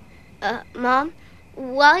trolls. Mom,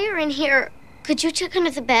 while you're in here, could you check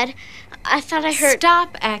under the bed? I thought I heard...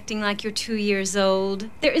 Stop acting like you're 2 years old.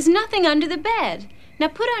 There is nothing under the bed. Now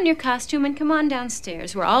put on your costume and come on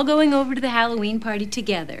downstairs. We're all going over to the Halloween party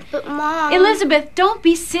together. But, Mom... Elizabeth, don't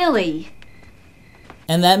be silly.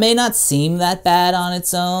 And that may not seem that bad on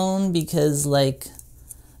its own because, like,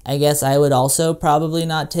 I guess I would also probably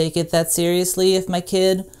not take it that seriously if my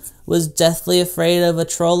kid was deathly afraid of a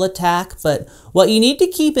troll attack, but what you need to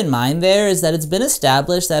keep in mind there is that it's been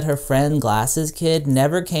established that her friend Glass's kid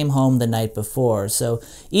never came home the night before, so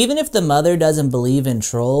even if the mother doesn't believe in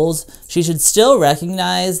trolls, she should still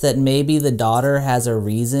recognize that maybe the daughter has a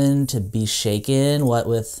reason to be shaken, what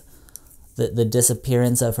with the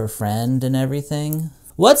disappearance of her friend and everything.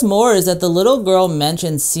 What's more is that the little girl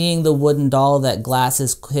mentioned seeing the wooden doll that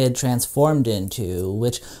Glass's kid transformed into,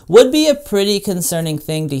 which would be a pretty concerning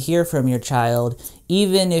thing to hear from your child,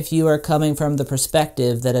 even if you are coming from the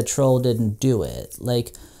perspective that a troll didn't do it.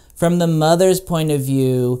 Like, from the mother's point of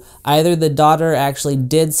view, either the daughter actually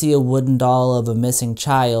did see a wooden doll of a missing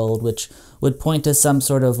child, which would point to some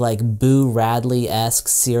sort of like Boo Radley-esque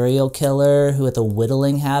serial killer who with a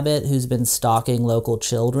whittling habit who's been stalking local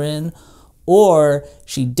children, or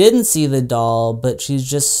she didn't see the doll, but she's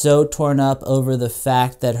just so torn up over the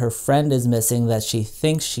fact that her friend is missing that she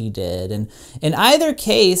thinks she did. And in either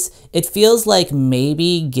case, it feels like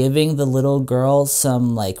maybe giving the little girl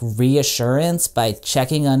some like reassurance by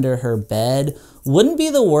checking under her bed wouldn't be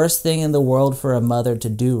the worst thing in the world for a mother to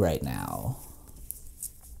do right now.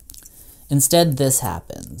 Instead, this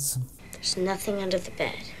happens. There's nothing under the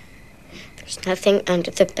bed. There's nothing under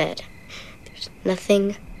the bed. There's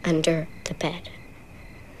nothing under the bed.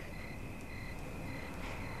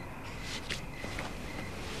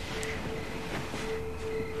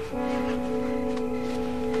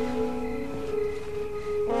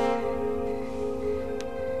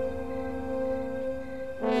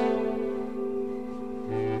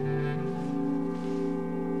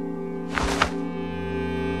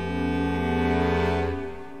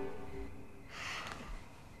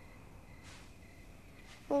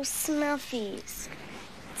 Oh, Snuffies.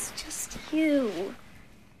 It's just you.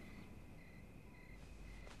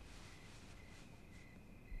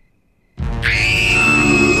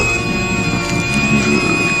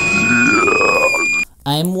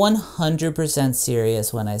 I'm 100%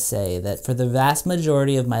 serious when I say that for the vast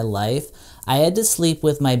majority of my life, I had to sleep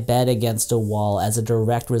with my bed against a wall as a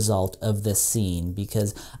direct result of this scene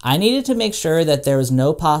because I needed to make sure that there was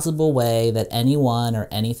no possible way that anyone or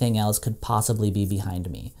anything else could possibly be behind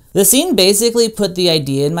me. The scene basically put the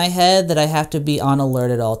idea in my head that I have to be on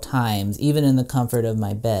alert at all times, even in the comfort of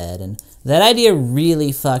my bed, and that idea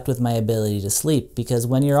really fucked with my ability to sleep because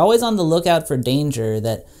when you're always on the lookout for danger,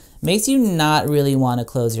 that makes you not really want to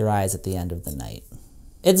close your eyes at the end of the night.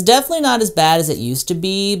 It's definitely not as bad as it used to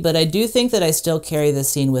be, but I do think that I still carry this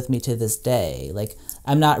scene with me to this day. Like,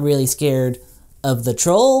 I'm not really scared of the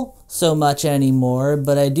troll so much anymore,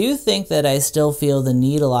 but I do think that I still feel the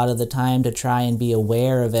need a lot of the time to try and be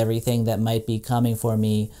aware of everything that might be coming for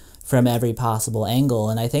me from every possible angle,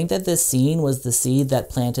 and I think that this scene was the seed that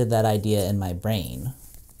planted that idea in my brain.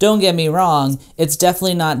 Don't get me wrong, it's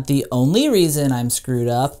definitely not the only reason I'm screwed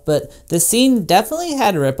up, but the scene definitely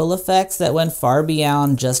had ripple effects that went far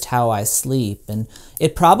beyond just how I sleep, and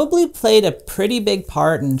it probably played a pretty big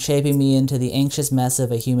part in shaping me into the anxious mess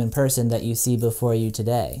of a human person that you see before you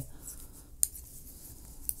today.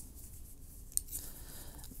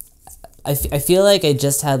 I feel like I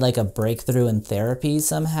just had like a breakthrough in therapy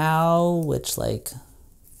somehow, which like,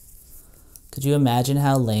 could you imagine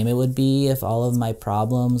how lame it would be if all of my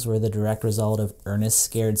problems were the direct result of Ernest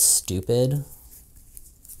scared stupid?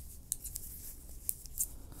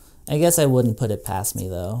 I guess I wouldn't put it past me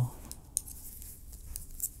though.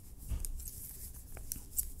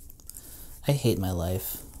 I hate my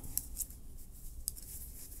life.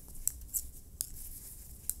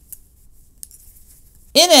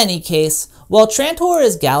 In any case, while Trantor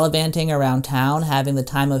is gallivanting around town having the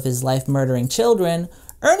time of his life murdering children,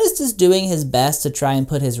 Ernest is doing his best to try and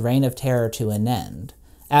put his reign of terror to an end.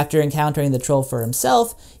 After encountering the troll for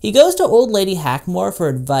himself, he goes to Old Lady Hackmore for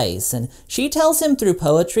advice, and she tells him through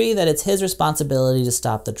poetry that it's his responsibility to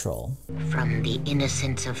stop the troll. From the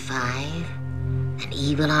innocence of 5, an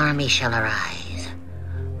evil army shall arise.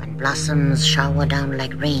 When blossoms shower down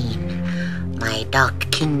like rain, my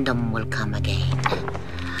dark kingdom will come again.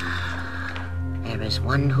 There is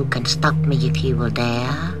one who can stop me if he will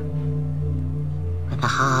dare, with the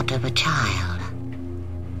heart of a child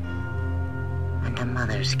and a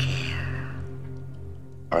mother's care.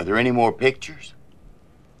 Are there any more pictures?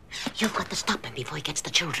 You've got to stop him before he gets the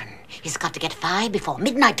children. He's got to get 5 before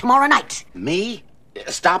midnight tomorrow night. Me?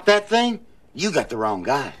 Stop that thing? You got the wrong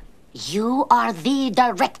guy. You are the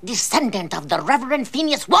direct descendant of the Reverend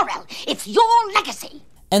Phineas Worrell. It's your legacy.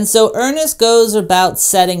 And so Ernest goes about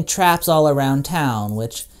setting traps all around town,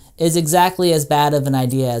 which is exactly as bad of an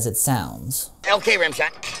idea as it sounds. Okay,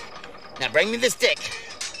 Rimshot. Now bring me the stick.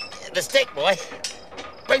 The stick, boy.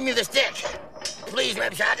 Bring me the stick. Please,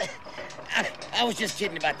 Rimshot. I was just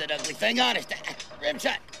kidding about that ugly thing, honest.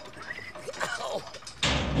 Rimshot. Oh.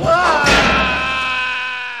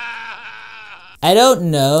 I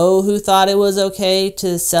don't know who thought it was okay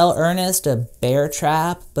to sell Ernest a bear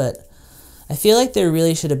trap, but I feel like there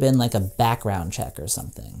really should have been like a background check or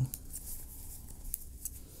something.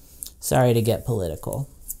 Sorry to get political.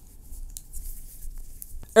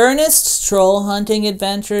 Ernest's troll hunting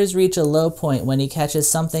adventures reach a low point when he catches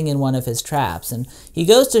something in one of his traps, and he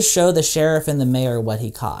goes to show the sheriff and the mayor what he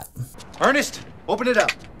caught. Ernest, open it up.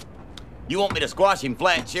 You want me to squash him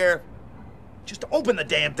flat, Sheriff? Just open the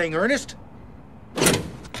damn thing, Ernest.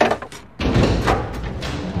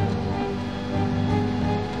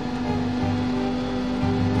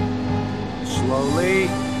 Slowly,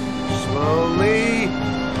 slowly.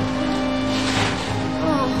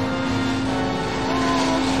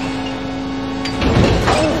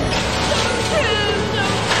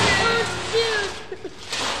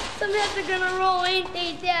 Some heads are gonna roll, ain't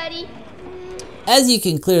they, Daddy? As you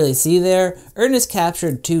can clearly see there, Ernest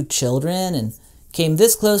captured 2 children and came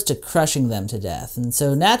this close to crushing them to death, and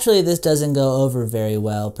so naturally this doesn't go over very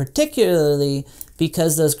well, particularly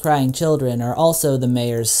because those crying children are also the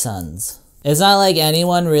mayor's sons. It's not like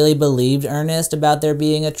anyone really believed Ernest about there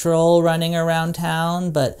being a troll running around town,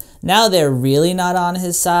 but now they're really not on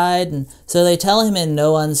his side, and so they tell him in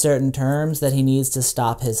no uncertain terms that he needs to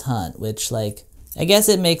stop his hunt, which, like, I guess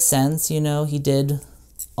it makes sense, you know, he did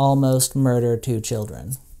almost murder 2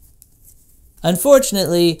 children.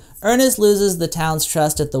 Unfortunately, Ernest loses the town's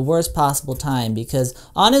trust at the worst possible time because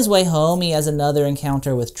on his way home he has another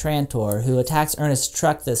encounter with Trantor, who attacks Ernest's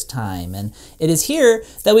truck this time, and it is here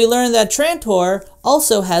that we learn that Trantor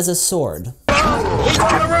also has a sword.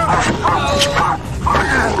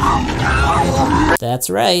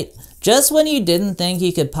 That's right. Just when you didn't think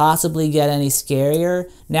he could possibly get any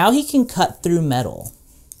scarier, now he can cut through metal.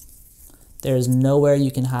 There is nowhere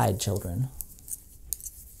you can hide, children.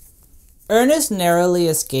 Ernest narrowly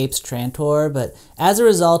escapes Trantor, but as a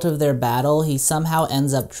result of their battle, he somehow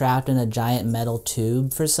ends up trapped in a giant metal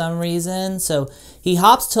tube for some reason, so he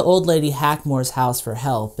hops to Old Lady Hackmore's house for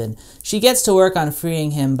help, and she gets to work on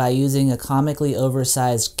freeing him by using a comically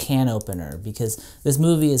oversized can opener, because this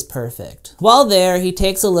movie is perfect. While there, he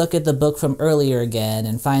takes a look at the book from earlier again,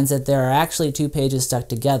 and finds that there are actually 2 pages stuck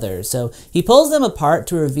together, so he pulls them apart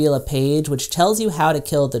to reveal a page which tells you how to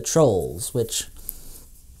kill the trolls, which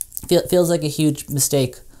feels like a huge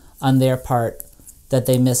mistake on their part that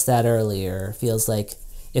they missed that earlier. Feels like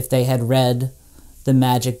if they had read the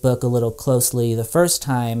magic book a little closely the first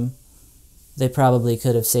time, they probably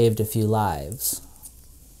could have saved a few lives.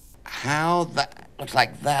 How looks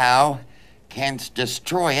like thou canst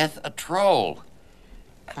destroyeth a troll.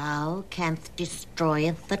 Thou canst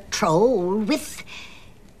destroyeth the troll with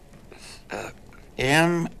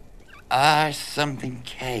M-I something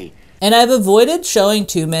K. And I've avoided showing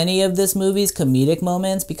too many of this movie's comedic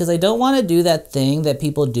moments because I don't want to do that thing that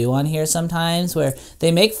people do on here sometimes where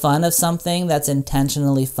they make fun of something that's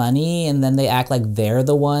intentionally funny and then they act like they're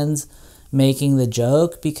the ones making the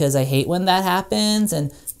joke, because I hate when that happens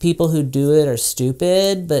and people who do it are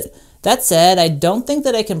stupid. But that said, I don't think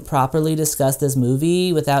that I can properly discuss this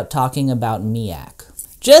movie without talking about Miak.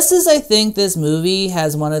 Just as I think this movie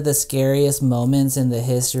has one of the scariest moments in the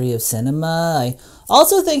history of cinema, I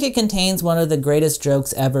also think it contains one of the greatest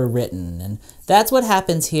jokes ever written, and that's what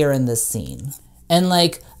happens here in this scene. And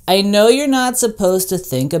like, I know you're not supposed to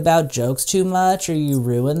think about jokes too much or you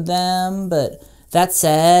ruin them, but that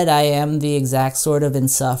said, I am the exact sort of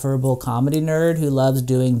insufferable comedy nerd who loves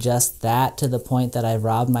doing just that to the point that I've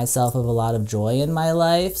robbed myself of a lot of joy in my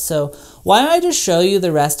life. So why don't I just show you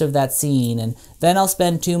the rest of that scene, and then I'll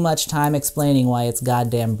spend too much time explaining why it's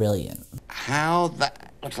goddamn brilliant.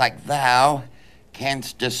 Looks like thou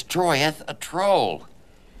canst destroyeth a troll.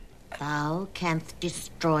 Thou canst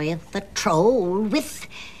destroyeth a troll with...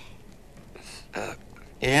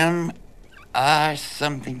 M-I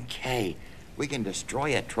something K. We can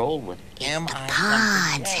destroy a troll with M-I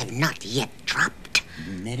Pods have not yet dropped.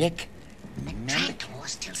 Medic? The Trantor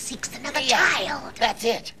still seeks another child. That's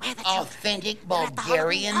it. Authentic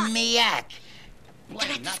Bulgarian Miak.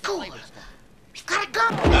 They're at the school. We've gotta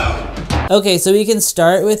go. Okay, so we can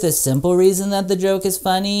start with a simple reason that the joke is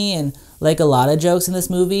funny, and like a lot of jokes in this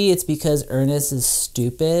movie, it's because Ernest is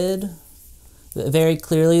stupid. Very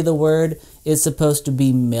clearly the word is supposed to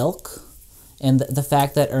be milk. And the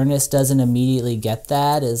fact that Ernest doesn't immediately get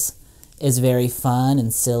that is very fun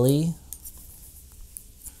and silly.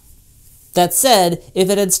 That said,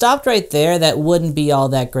 if it had stopped right there, that wouldn't be all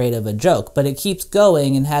that great of a joke, but it keeps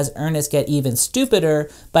going and has Ernest get even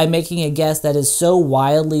stupider by making a guess that is so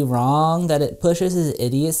wildly wrong that it pushes his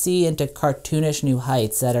idiocy into cartoonish new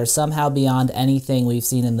heights that are somehow beyond anything we've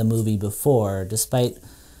seen in the movie before, despite,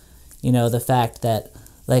 you know, the fact that,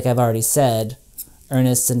 like I've already said,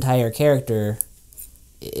 Ernest's entire character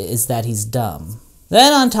is that he's dumb.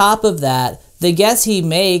 Then on top of that, the guess he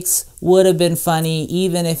makes would have been funny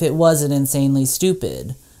even if it wasn't insanely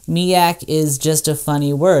stupid. Miak is just a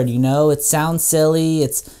funny word, you know? It sounds silly,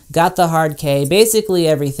 it's got the hard K, basically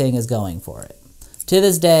everything is going for it. To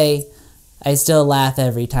this day, I still laugh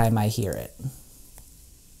every time I hear it.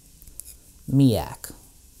 Miak.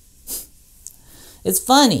 It's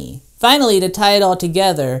funny. Finally, to tie it all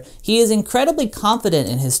together, he is incredibly confident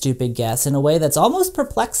in his stupid guess in a way that's almost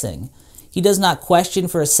perplexing. He does not question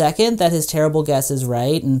for a second that his terrible guess is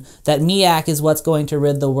right, and that Miak is what's going to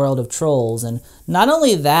rid the world of trolls. And not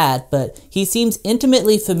only that, but he seems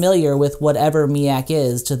intimately familiar with whatever Miak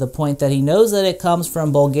is, to the point that he knows that it comes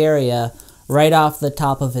from Bulgaria right off the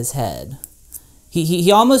top of his head.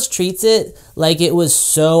 He almost treats it like it was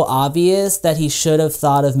so obvious that he should have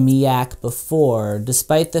thought of Miak before,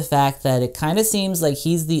 despite the fact that it kind of seems like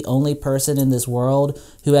he's the only person in this world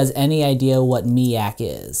who has any idea what Miak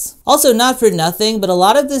is. Also, not for nothing, but a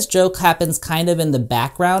lot of this joke happens kind of in the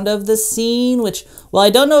background of the scene, which, while I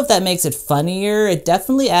don't know if that makes it funnier, it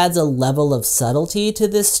definitely adds a level of subtlety to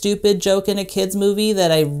this stupid joke in a kid's movie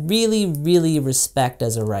that I really, really respect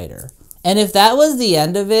as a writer. And if that was the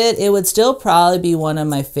end of it, it would still probably be one of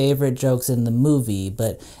my favorite jokes in the movie,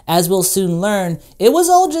 but as we'll soon learn, it was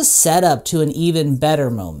all just set up to an even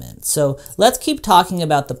better moment. So let's keep talking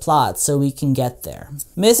about the plot so we can get there.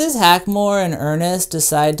 Mrs. Hackmore and Ernest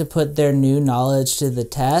decide to put their new knowledge to the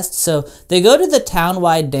test, so they go to the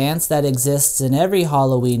town-wide dance that exists in every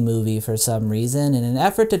Halloween movie for some reason in an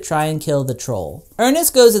effort to try and kill the troll.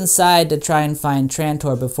 Ernest goes inside to try and find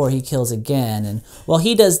Trantor before he kills again, and while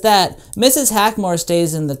he does that, Mrs. Hackmore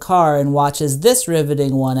stays in the car and watches this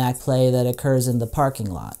riveting one-act play that occurs in the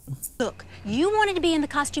parking lot. Look, you wanted to be in the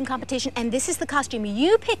costume competition, and this is the costume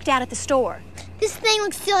you picked out at the store. This thing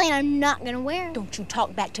looks silly and I'm not gonna wear it. Don't you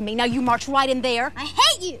talk back to me. Now you march right in there. I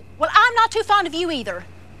hate you! Well, I'm not too fond of you either.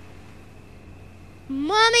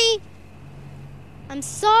 Mommy! I'm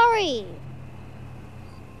sorry.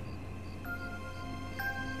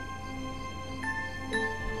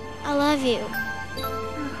 I love you.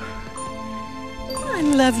 I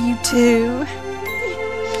love you too.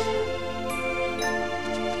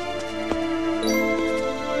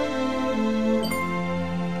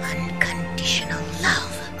 Unconditional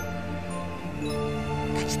love.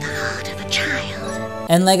 That's the heart of a child.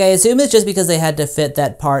 And like, I assume it's just because they had to fit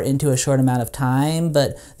that part into a short amount of time,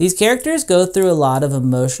 but these characters go through a lot of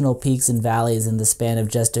emotional peaks and valleys in the span of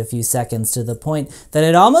just a few seconds, to the point that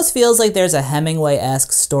it almost feels like there's a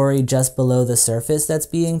Hemingway-esque story just below the surface that's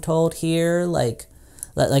being told here.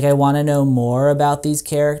 Like, I want to know more about these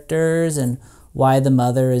characters and why the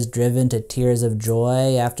mother is driven to tears of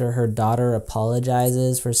joy after her daughter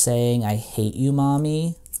apologizes for saying, "I hate you,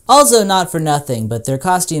 Mommy." Also, not for nothing, but their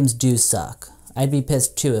costumes do suck. I'd be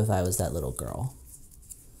pissed too if I was that little girl.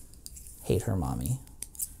 Hate her, Mommy.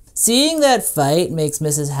 Seeing that fight makes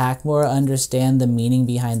Mrs. Hackmore understand the meaning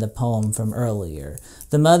behind the poem from earlier.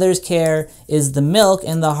 The mother's care is the milk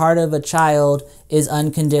and the heart of a child is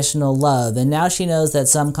unconditional love. And now she knows that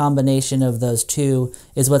some combination of those two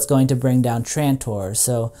is what's going to bring down Trantor.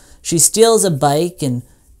 So she steals a bike and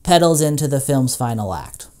pedals into the film's final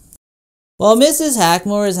act. While Mrs.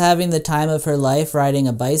 Hackmore is having the time of her life riding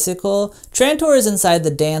a bicycle, Trantor is inside the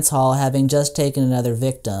dance hall having just taken another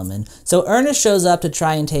victim, and so Ernest shows up to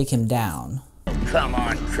try and take him down. Come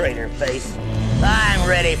on, crater face. I'm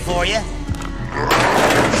ready for you.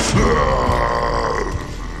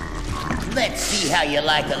 Let's see how you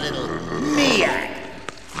like a little Miak.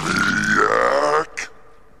 Miak?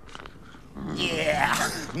 Yeah,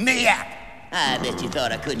 Miak. I bet you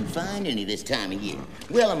thought I couldn't find any this time of year.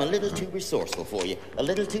 Well, I'm a little too resourceful for you, a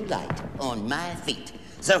little too light on my feet.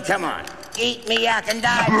 So come on, eat Miak and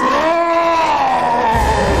die.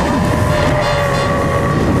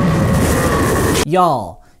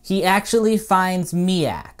 Y'all, he actually finds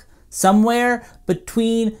Miak. Somewhere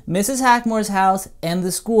between Mrs. Hackmore's house and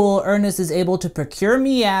the school, Ernest is able to procure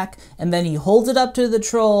Miak, and then he holds it up to the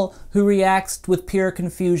troll, who reacts with pure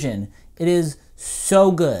confusion. It is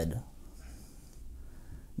so good.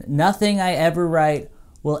 Nothing I ever write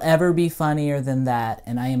will ever be funnier than that,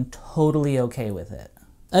 and I am totally okay with it.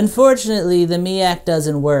 Unfortunately, the Miak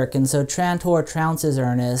doesn't work, and so Trantor trounces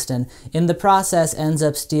Ernest, and in the process ends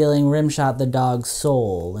up stealing Rimshot the dog's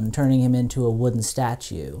soul and turning him into a wooden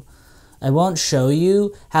statue. I won't show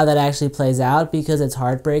you how that actually plays out because it's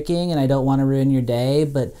heartbreaking and I don't want to ruin your day,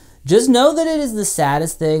 but just know that it is the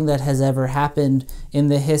saddest thing that has ever happened in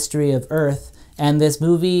the history of Earth, and this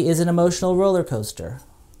movie is an emotional roller coaster.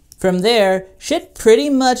 From there, shit pretty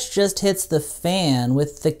much just hits the fan.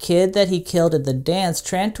 With the kid that he killed at the dance,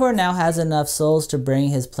 Trantor now has enough souls to bring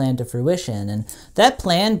his plan to fruition, and that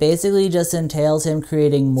plan basically just entails him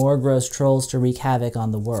creating more gross trolls to wreak havoc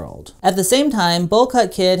on the world. At the same time,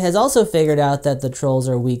 Bullcut Kid has also figured out that the trolls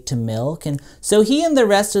are weak to milk, and so he and the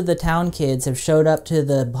rest of the town kids have showed up to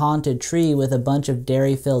the haunted tree with a bunch of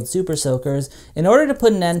dairy-filled super soakers in order to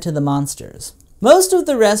put an end to the monsters. Most of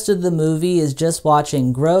the rest of the movie is just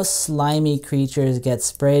watching gross, slimy creatures get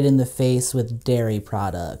sprayed in the face with dairy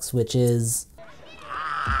products, which is...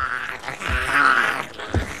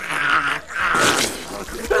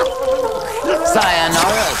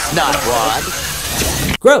 Sayonara,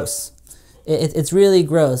 snotwad. Gross. It's really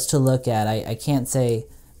gross to look at. I can't say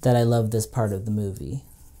that I love this part of the movie.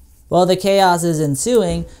 While the chaos is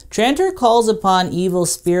ensuing, Trantor calls upon evil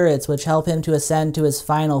spirits which help him to ascend to his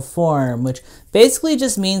final form, which basically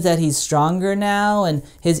just means that he's stronger now and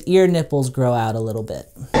his ear nipples grow out a little bit.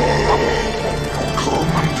 Come,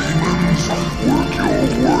 demons, work your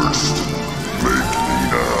worst. Make me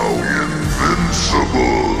now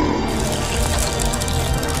invincible.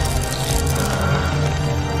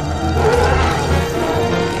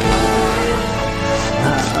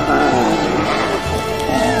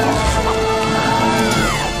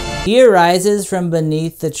 He arises from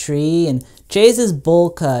beneath the tree and chases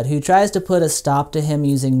Bullcut, who tries to put a stop to him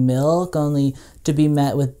using milk, only to be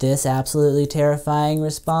met with this absolutely terrifying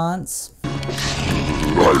response.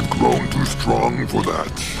 I've grown too strong for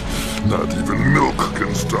that. Not even milk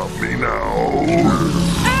can stop me now.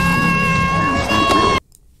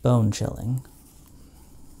 Bone chilling.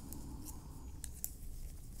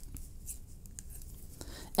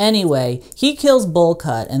 Anyway, he kills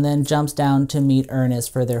Bullcut and then jumps down to meet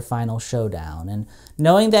Ernest for their final showdown. And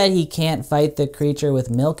knowing that he can't fight the creature with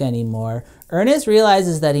milk anymore, Ernest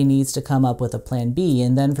realizes that he needs to come up with a plan B,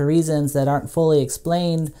 and then for reasons that aren't fully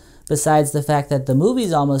explained, besides the fact that the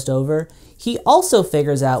movie's almost over, he also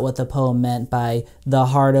figures out what the poem meant by the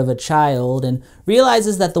heart of a child and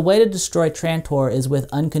realizes that the way to destroy Trantor is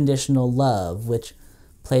with unconditional love, which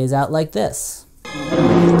plays out like this.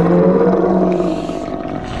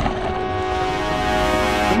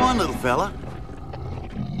 Come on, little fella.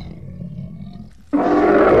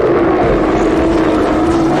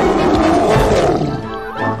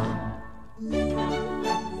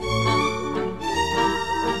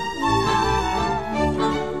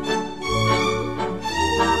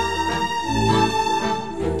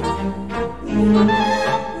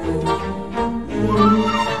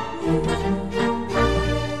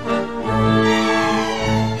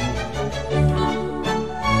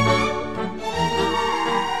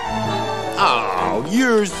 Oh,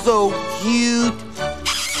 you're so cute.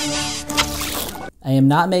 I am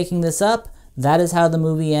not making this up. That is how the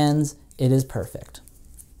movie ends. It is perfect.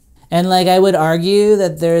 And like, I would argue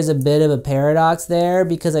that there is a bit of a paradox there,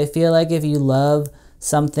 because I feel like if you love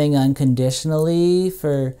something unconditionally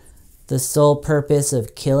for the sole purpose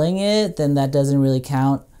of killing it, then that doesn't really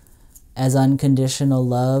count as unconditional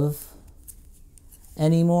love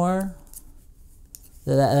anymore.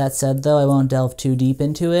 That said, though, I won't delve too deep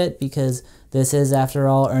into it, because this is, after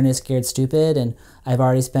all, Ernest Scared Stupid, and I've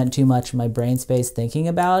already spent too much of my brain space thinking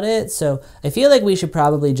about it, so I feel like we should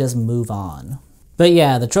probably just move on. But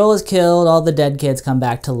yeah, the troll is killed, all the dead kids come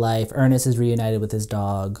back to life, Ernest is reunited with his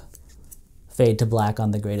dog. Fade to black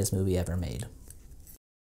on the greatest movie ever made.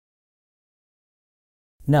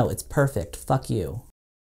 No, it's perfect. Fuck you.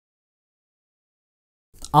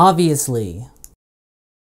 Obviously.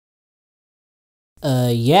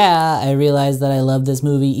 Yeah, I realized that I love this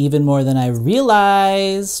movie even more than I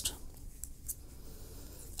realized.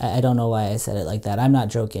 I don't know why I said it like that. I'm not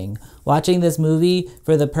joking. Watching this movie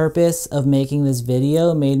for the purpose of making this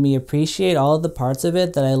video made me appreciate all of the parts of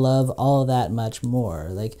it that I love all that much more.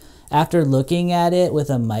 Like, after looking at it with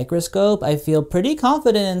a microscope, I feel pretty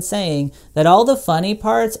confident in saying that all the funny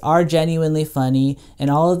parts are genuinely funny, and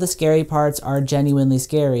all of the scary parts are genuinely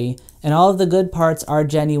scary, and all of the good parts are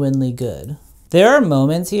genuinely good. There are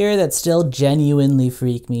moments here that still genuinely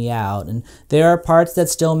freak me out, and there are parts that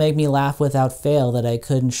still make me laugh without fail that I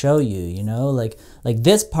couldn't show you, you know? Like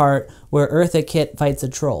this part where Eartha Kitt fights a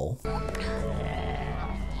troll.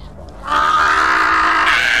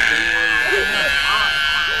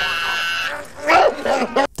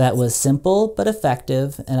 That was simple but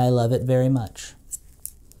effective, and I love it very much.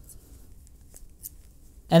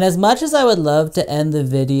 And as much as I would love to end the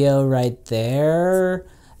video right there,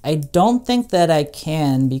 I don't think that I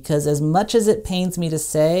can, because as much as it pains me to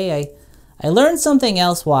say, I learned something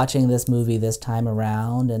else watching this movie this time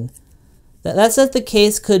around, and that's that the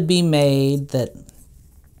case could be made that,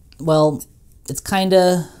 well, it's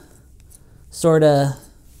kinda, sorta,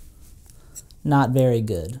 not very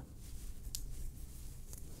good.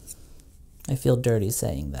 I feel dirty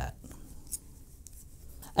saying that.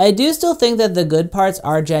 I do still think that the good parts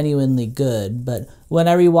are genuinely good, but when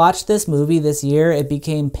I rewatched this movie this year, it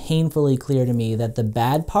became painfully clear to me that the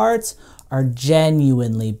bad parts are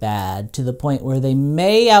genuinely bad, to the point where they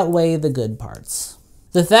may outweigh the good parts.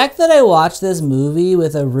 The fact that I watched this movie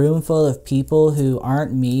with a room full of people who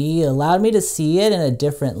aren't me allowed me to see it in a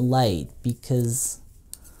different light, because,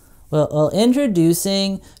 well,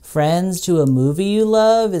 introducing friends to a movie you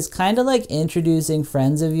love is kind of like introducing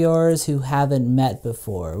friends of yours who haven't met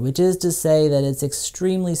before, which is to say that it's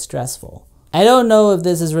extremely stressful. I don't know if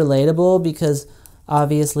this is relatable, because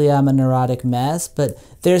obviously I'm a neurotic mess, but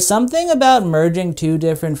there's something about merging two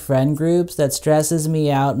different friend groups that stresses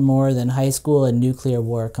me out more than high school and nuclear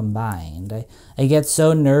war combined. I get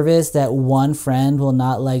so nervous that one friend will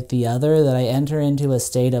not like the other that I enter into a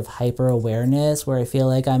state of hyper-awareness where I feel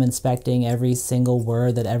like I'm inspecting every single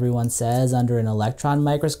word that everyone says under an electron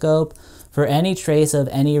microscope for any trace of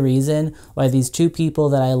any reason why these two people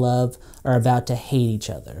that I love are about to hate each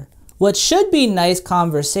other. What should be nice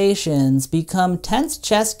conversations become tense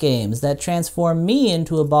chess games that transform me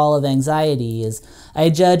into a ball of anxiety as I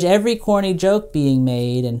judge every corny joke being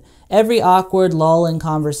made and every awkward lull in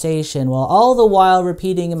conversation, while all the while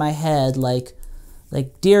repeating in my head like,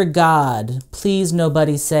 "Dear God, please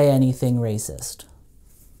nobody say anything racist."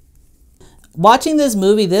 Watching this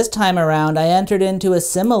movie this time around, I entered into a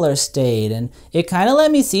similar state, and it kind of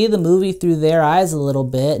let me see the movie through their eyes a little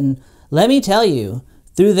bit, and let me tell you,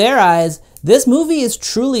 through their eyes, this movie is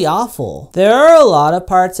truly awful. There are a lot of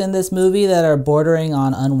parts in this movie that are bordering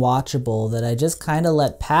on unwatchable that I just kind of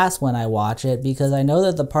let pass when I watch it, because I know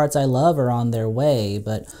that the parts I love are on their way,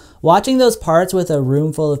 but watching those parts with a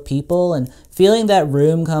room full of people and feeling that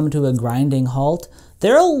room come to a grinding halt,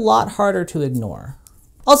 they're a lot harder to ignore.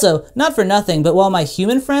 Also, not for nothing, but while my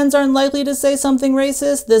human friends aren't likely to say something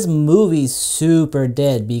racist, this movie's super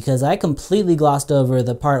dead, because I completely glossed over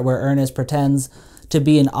the part where Ernest pretends to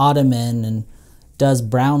be an Ottoman and does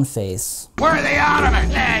brown face. We're the Ottoman,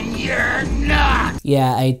 and you're not!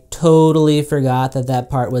 Yeah, I totally forgot that that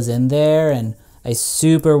part was in there, and I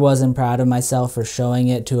super wasn't proud of myself for showing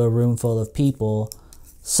it to a room full of people,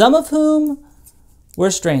 some of whom were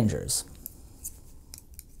strangers.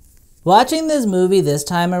 Watching this movie this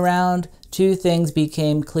time around, two things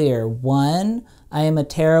became clear. One, I am a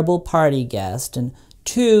terrible party guest, and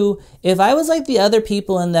two, if I was like the other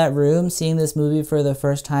people in that room seeing this movie for the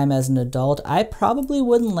first time as an adult, I probably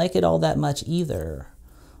wouldn't like it all that much either.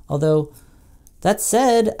 Although, That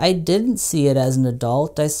said, I didn't see it as an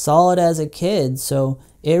adult, I saw it as a kid, so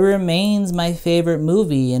it remains my favorite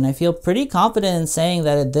movie, and I feel pretty confident in saying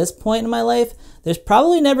that at this point in my life, there's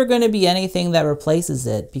probably never going to be anything that replaces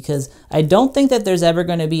it, because I don't think that there's ever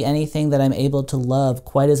going to be anything that I'm able to love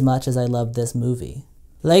quite as much as I love this movie.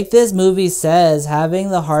 Like this movie says,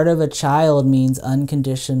 having the heart of a child means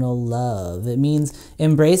unconditional love. It means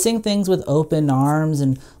embracing things with open arms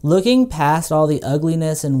and looking past all the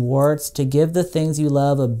ugliness and warts to give the things you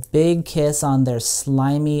love a big kiss on their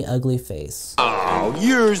slimy, ugly face. Oh,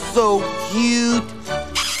 you're so cute.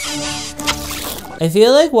 I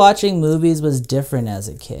feel like watching movies was different as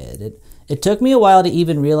a kid. It took me a while to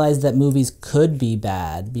even realize that movies could be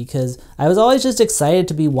bad, because I was always just excited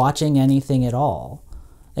to be watching anything at all.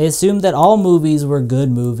 I assumed that all movies were good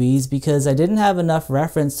movies because I didn't have enough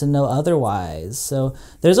reference to know otherwise. So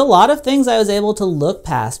there's a lot of things I was able to look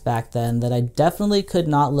past back then that I definitely could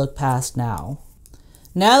not look past now.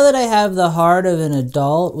 Now that I have the heart of an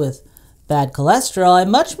adult with bad cholesterol, I'm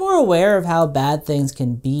much more aware of how bad things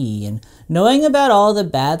can be, and knowing about all the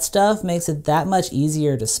bad stuff makes it that much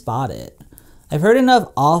easier to spot it. I've heard enough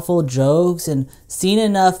awful jokes and seen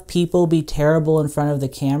enough people be terrible in front of the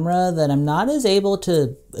camera that I'm not as able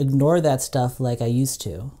to ignore that stuff like I used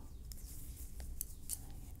to.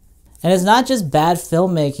 And it's not just bad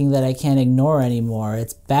filmmaking that I can't ignore anymore,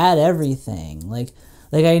 it's bad everything. Like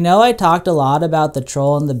I know I talked a lot about the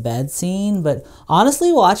troll in the bed scene, but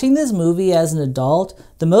honestly watching this movie as an adult,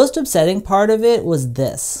 the most upsetting part of it was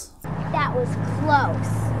this. That was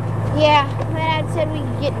close. Yeah, my dad said we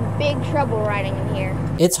could get in big trouble riding in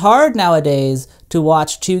here. It's hard nowadays to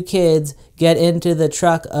watch two kids get into the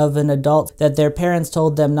truck of an adult that their parents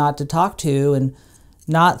told them not to talk to and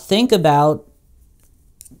not think about,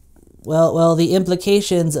 well, the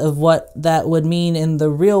implications of what that would mean in the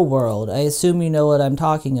real world. I assume you know what I'm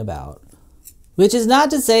talking about. Which is not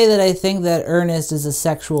to say that I think that Ernest is a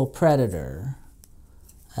sexual predator.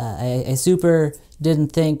 I super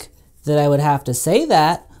didn't think that I would have to say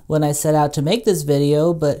that when I set out to make this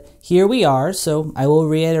video, but here we are, so I will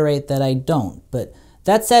reiterate that I don't. But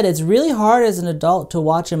that said, it's really hard as an adult to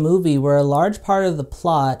watch a movie where a large part of the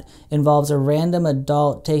plot involves a random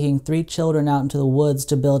adult taking 3 children out into the woods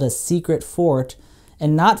to build a secret fort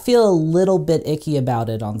and not feel a little bit icky about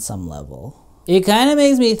it on some level. It kind of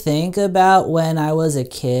makes me think about when I was a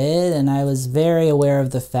kid and I was very aware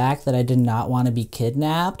of the fact that I did not want to be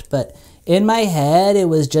kidnapped, but in my head, it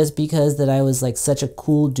was just because that I was like such a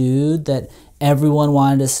cool dude that everyone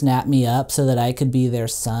wanted to snap me up so that I could be their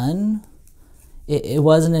son. It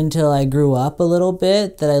wasn't until I grew up a little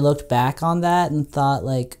bit that I looked back on that and thought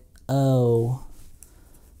like, oh,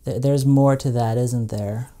 there's more to that, isn't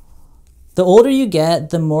there? The older you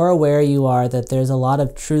get, the more aware you are that there's a lot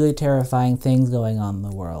of truly terrifying things going on in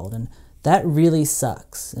the world, and that really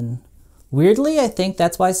sucks. And weirdly, I think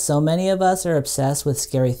that's why so many of us are obsessed with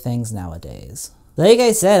scary things nowadays. Like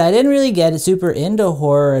I said, I didn't really get super into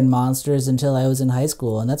horror and monsters until I was in high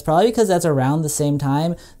school, and that's probably because that's around the same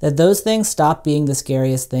time that those things stopped being the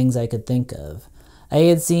scariest things I could think of. I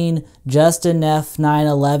had seen just enough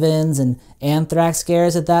 9/11s and anthrax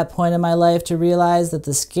scares at that point in my life to realize that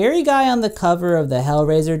the scary guy on the cover of the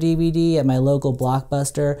Hellraiser DVD at my local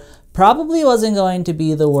Blockbuster probably wasn't going to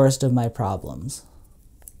be the worst of my problems.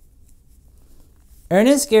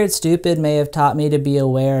 Ernest Scared Stupid may have taught me to be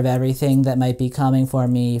aware of everything that might be coming for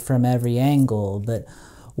me from every angle, but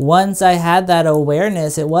once I had that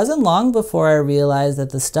awareness, it wasn't long before I realized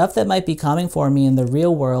that the stuff that might be coming for me in the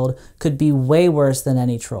real world could be way worse than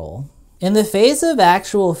any troll. In the face of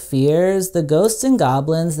actual fears, the ghosts and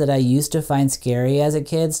goblins that I used to find scary as a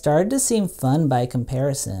kid started to seem fun by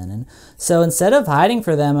comparison, and so instead of hiding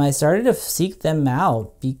for them, I started to seek them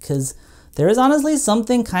out because there is honestly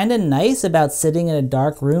something kind of nice about sitting in a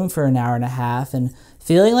dark room for an hour and a half and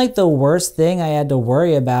feeling like the worst thing I had to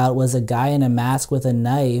worry about was a guy in a mask with a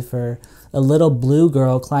knife or a little blue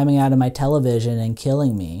girl climbing out of my television and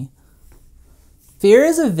killing me. Fear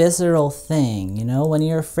is a visceral thing, you know? When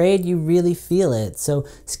you're afraid, you really feel it. So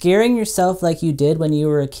scaring yourself like you did when you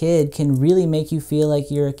were a kid can really make you feel like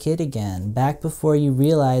you're a kid again, back before you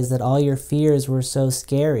realize that all your fears were so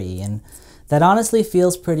scary, and that honestly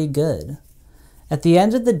feels pretty good. At the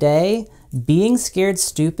end of the day, being scared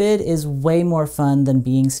stupid is way more fun than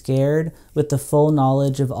being scared with the full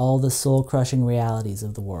knowledge of all the soul-crushing realities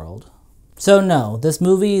of the world. So no, this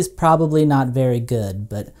movie is probably not very good,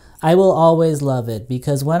 but I will always love it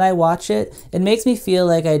because when I watch it, it makes me feel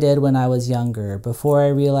like I did when I was younger, before I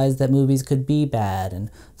realized that movies could be bad, and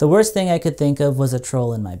the worst thing I could think of was a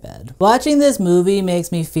troll in my bed. Watching this movie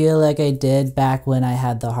makes me feel like I did back when I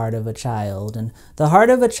had the heart of a child, and the heart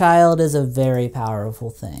of a child is a very powerful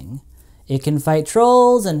thing. It can fight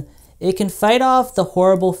trolls, and it can fight off the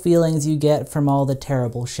horrible feelings you get from all the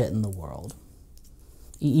terrible shit in the world.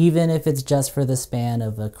 Even if it's just for the span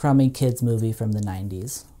of a crummy kids movie from the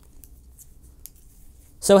 90s.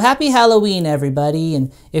 So happy Halloween, everybody,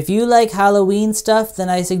 and if you like Halloween stuff, then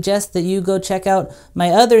I suggest that you go check out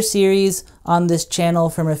my other series on this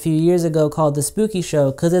channel from a few years ago called The Spooky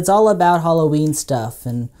Show, because it's all about Halloween stuff,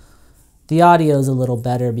 and the audio's a little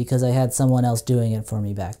better because I had someone else doing it for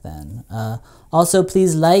me back then. Also,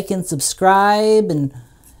 please like and subscribe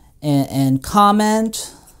and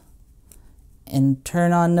comment and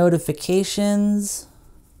turn on notifications.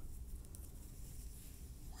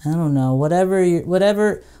 I don't know, whatever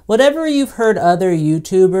you've heard other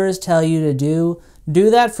YouTubers tell you to do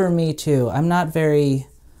that for me too. I'm not very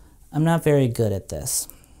good at this.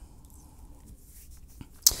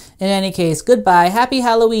 In any case, goodbye. Happy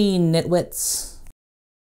Halloween, nitwits.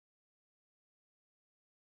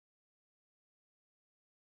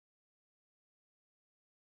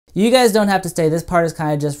 You guys don't have to stay. This part is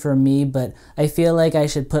kind of just for me, but I feel like I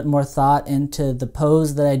should put more thought into the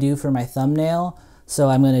pose that I do for my thumbnail. So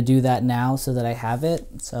I'm going to do that now so that I have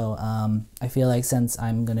it. So I feel like since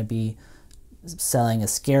I'm going to be selling a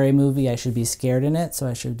scary movie, I should be scared in it. So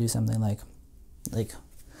I should do something like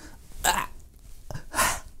ah!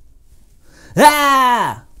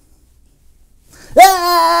 Ah!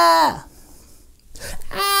 Ah!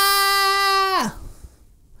 Ah!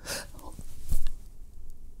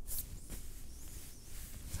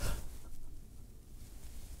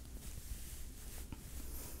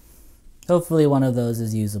 Hopefully one of those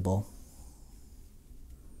is usable.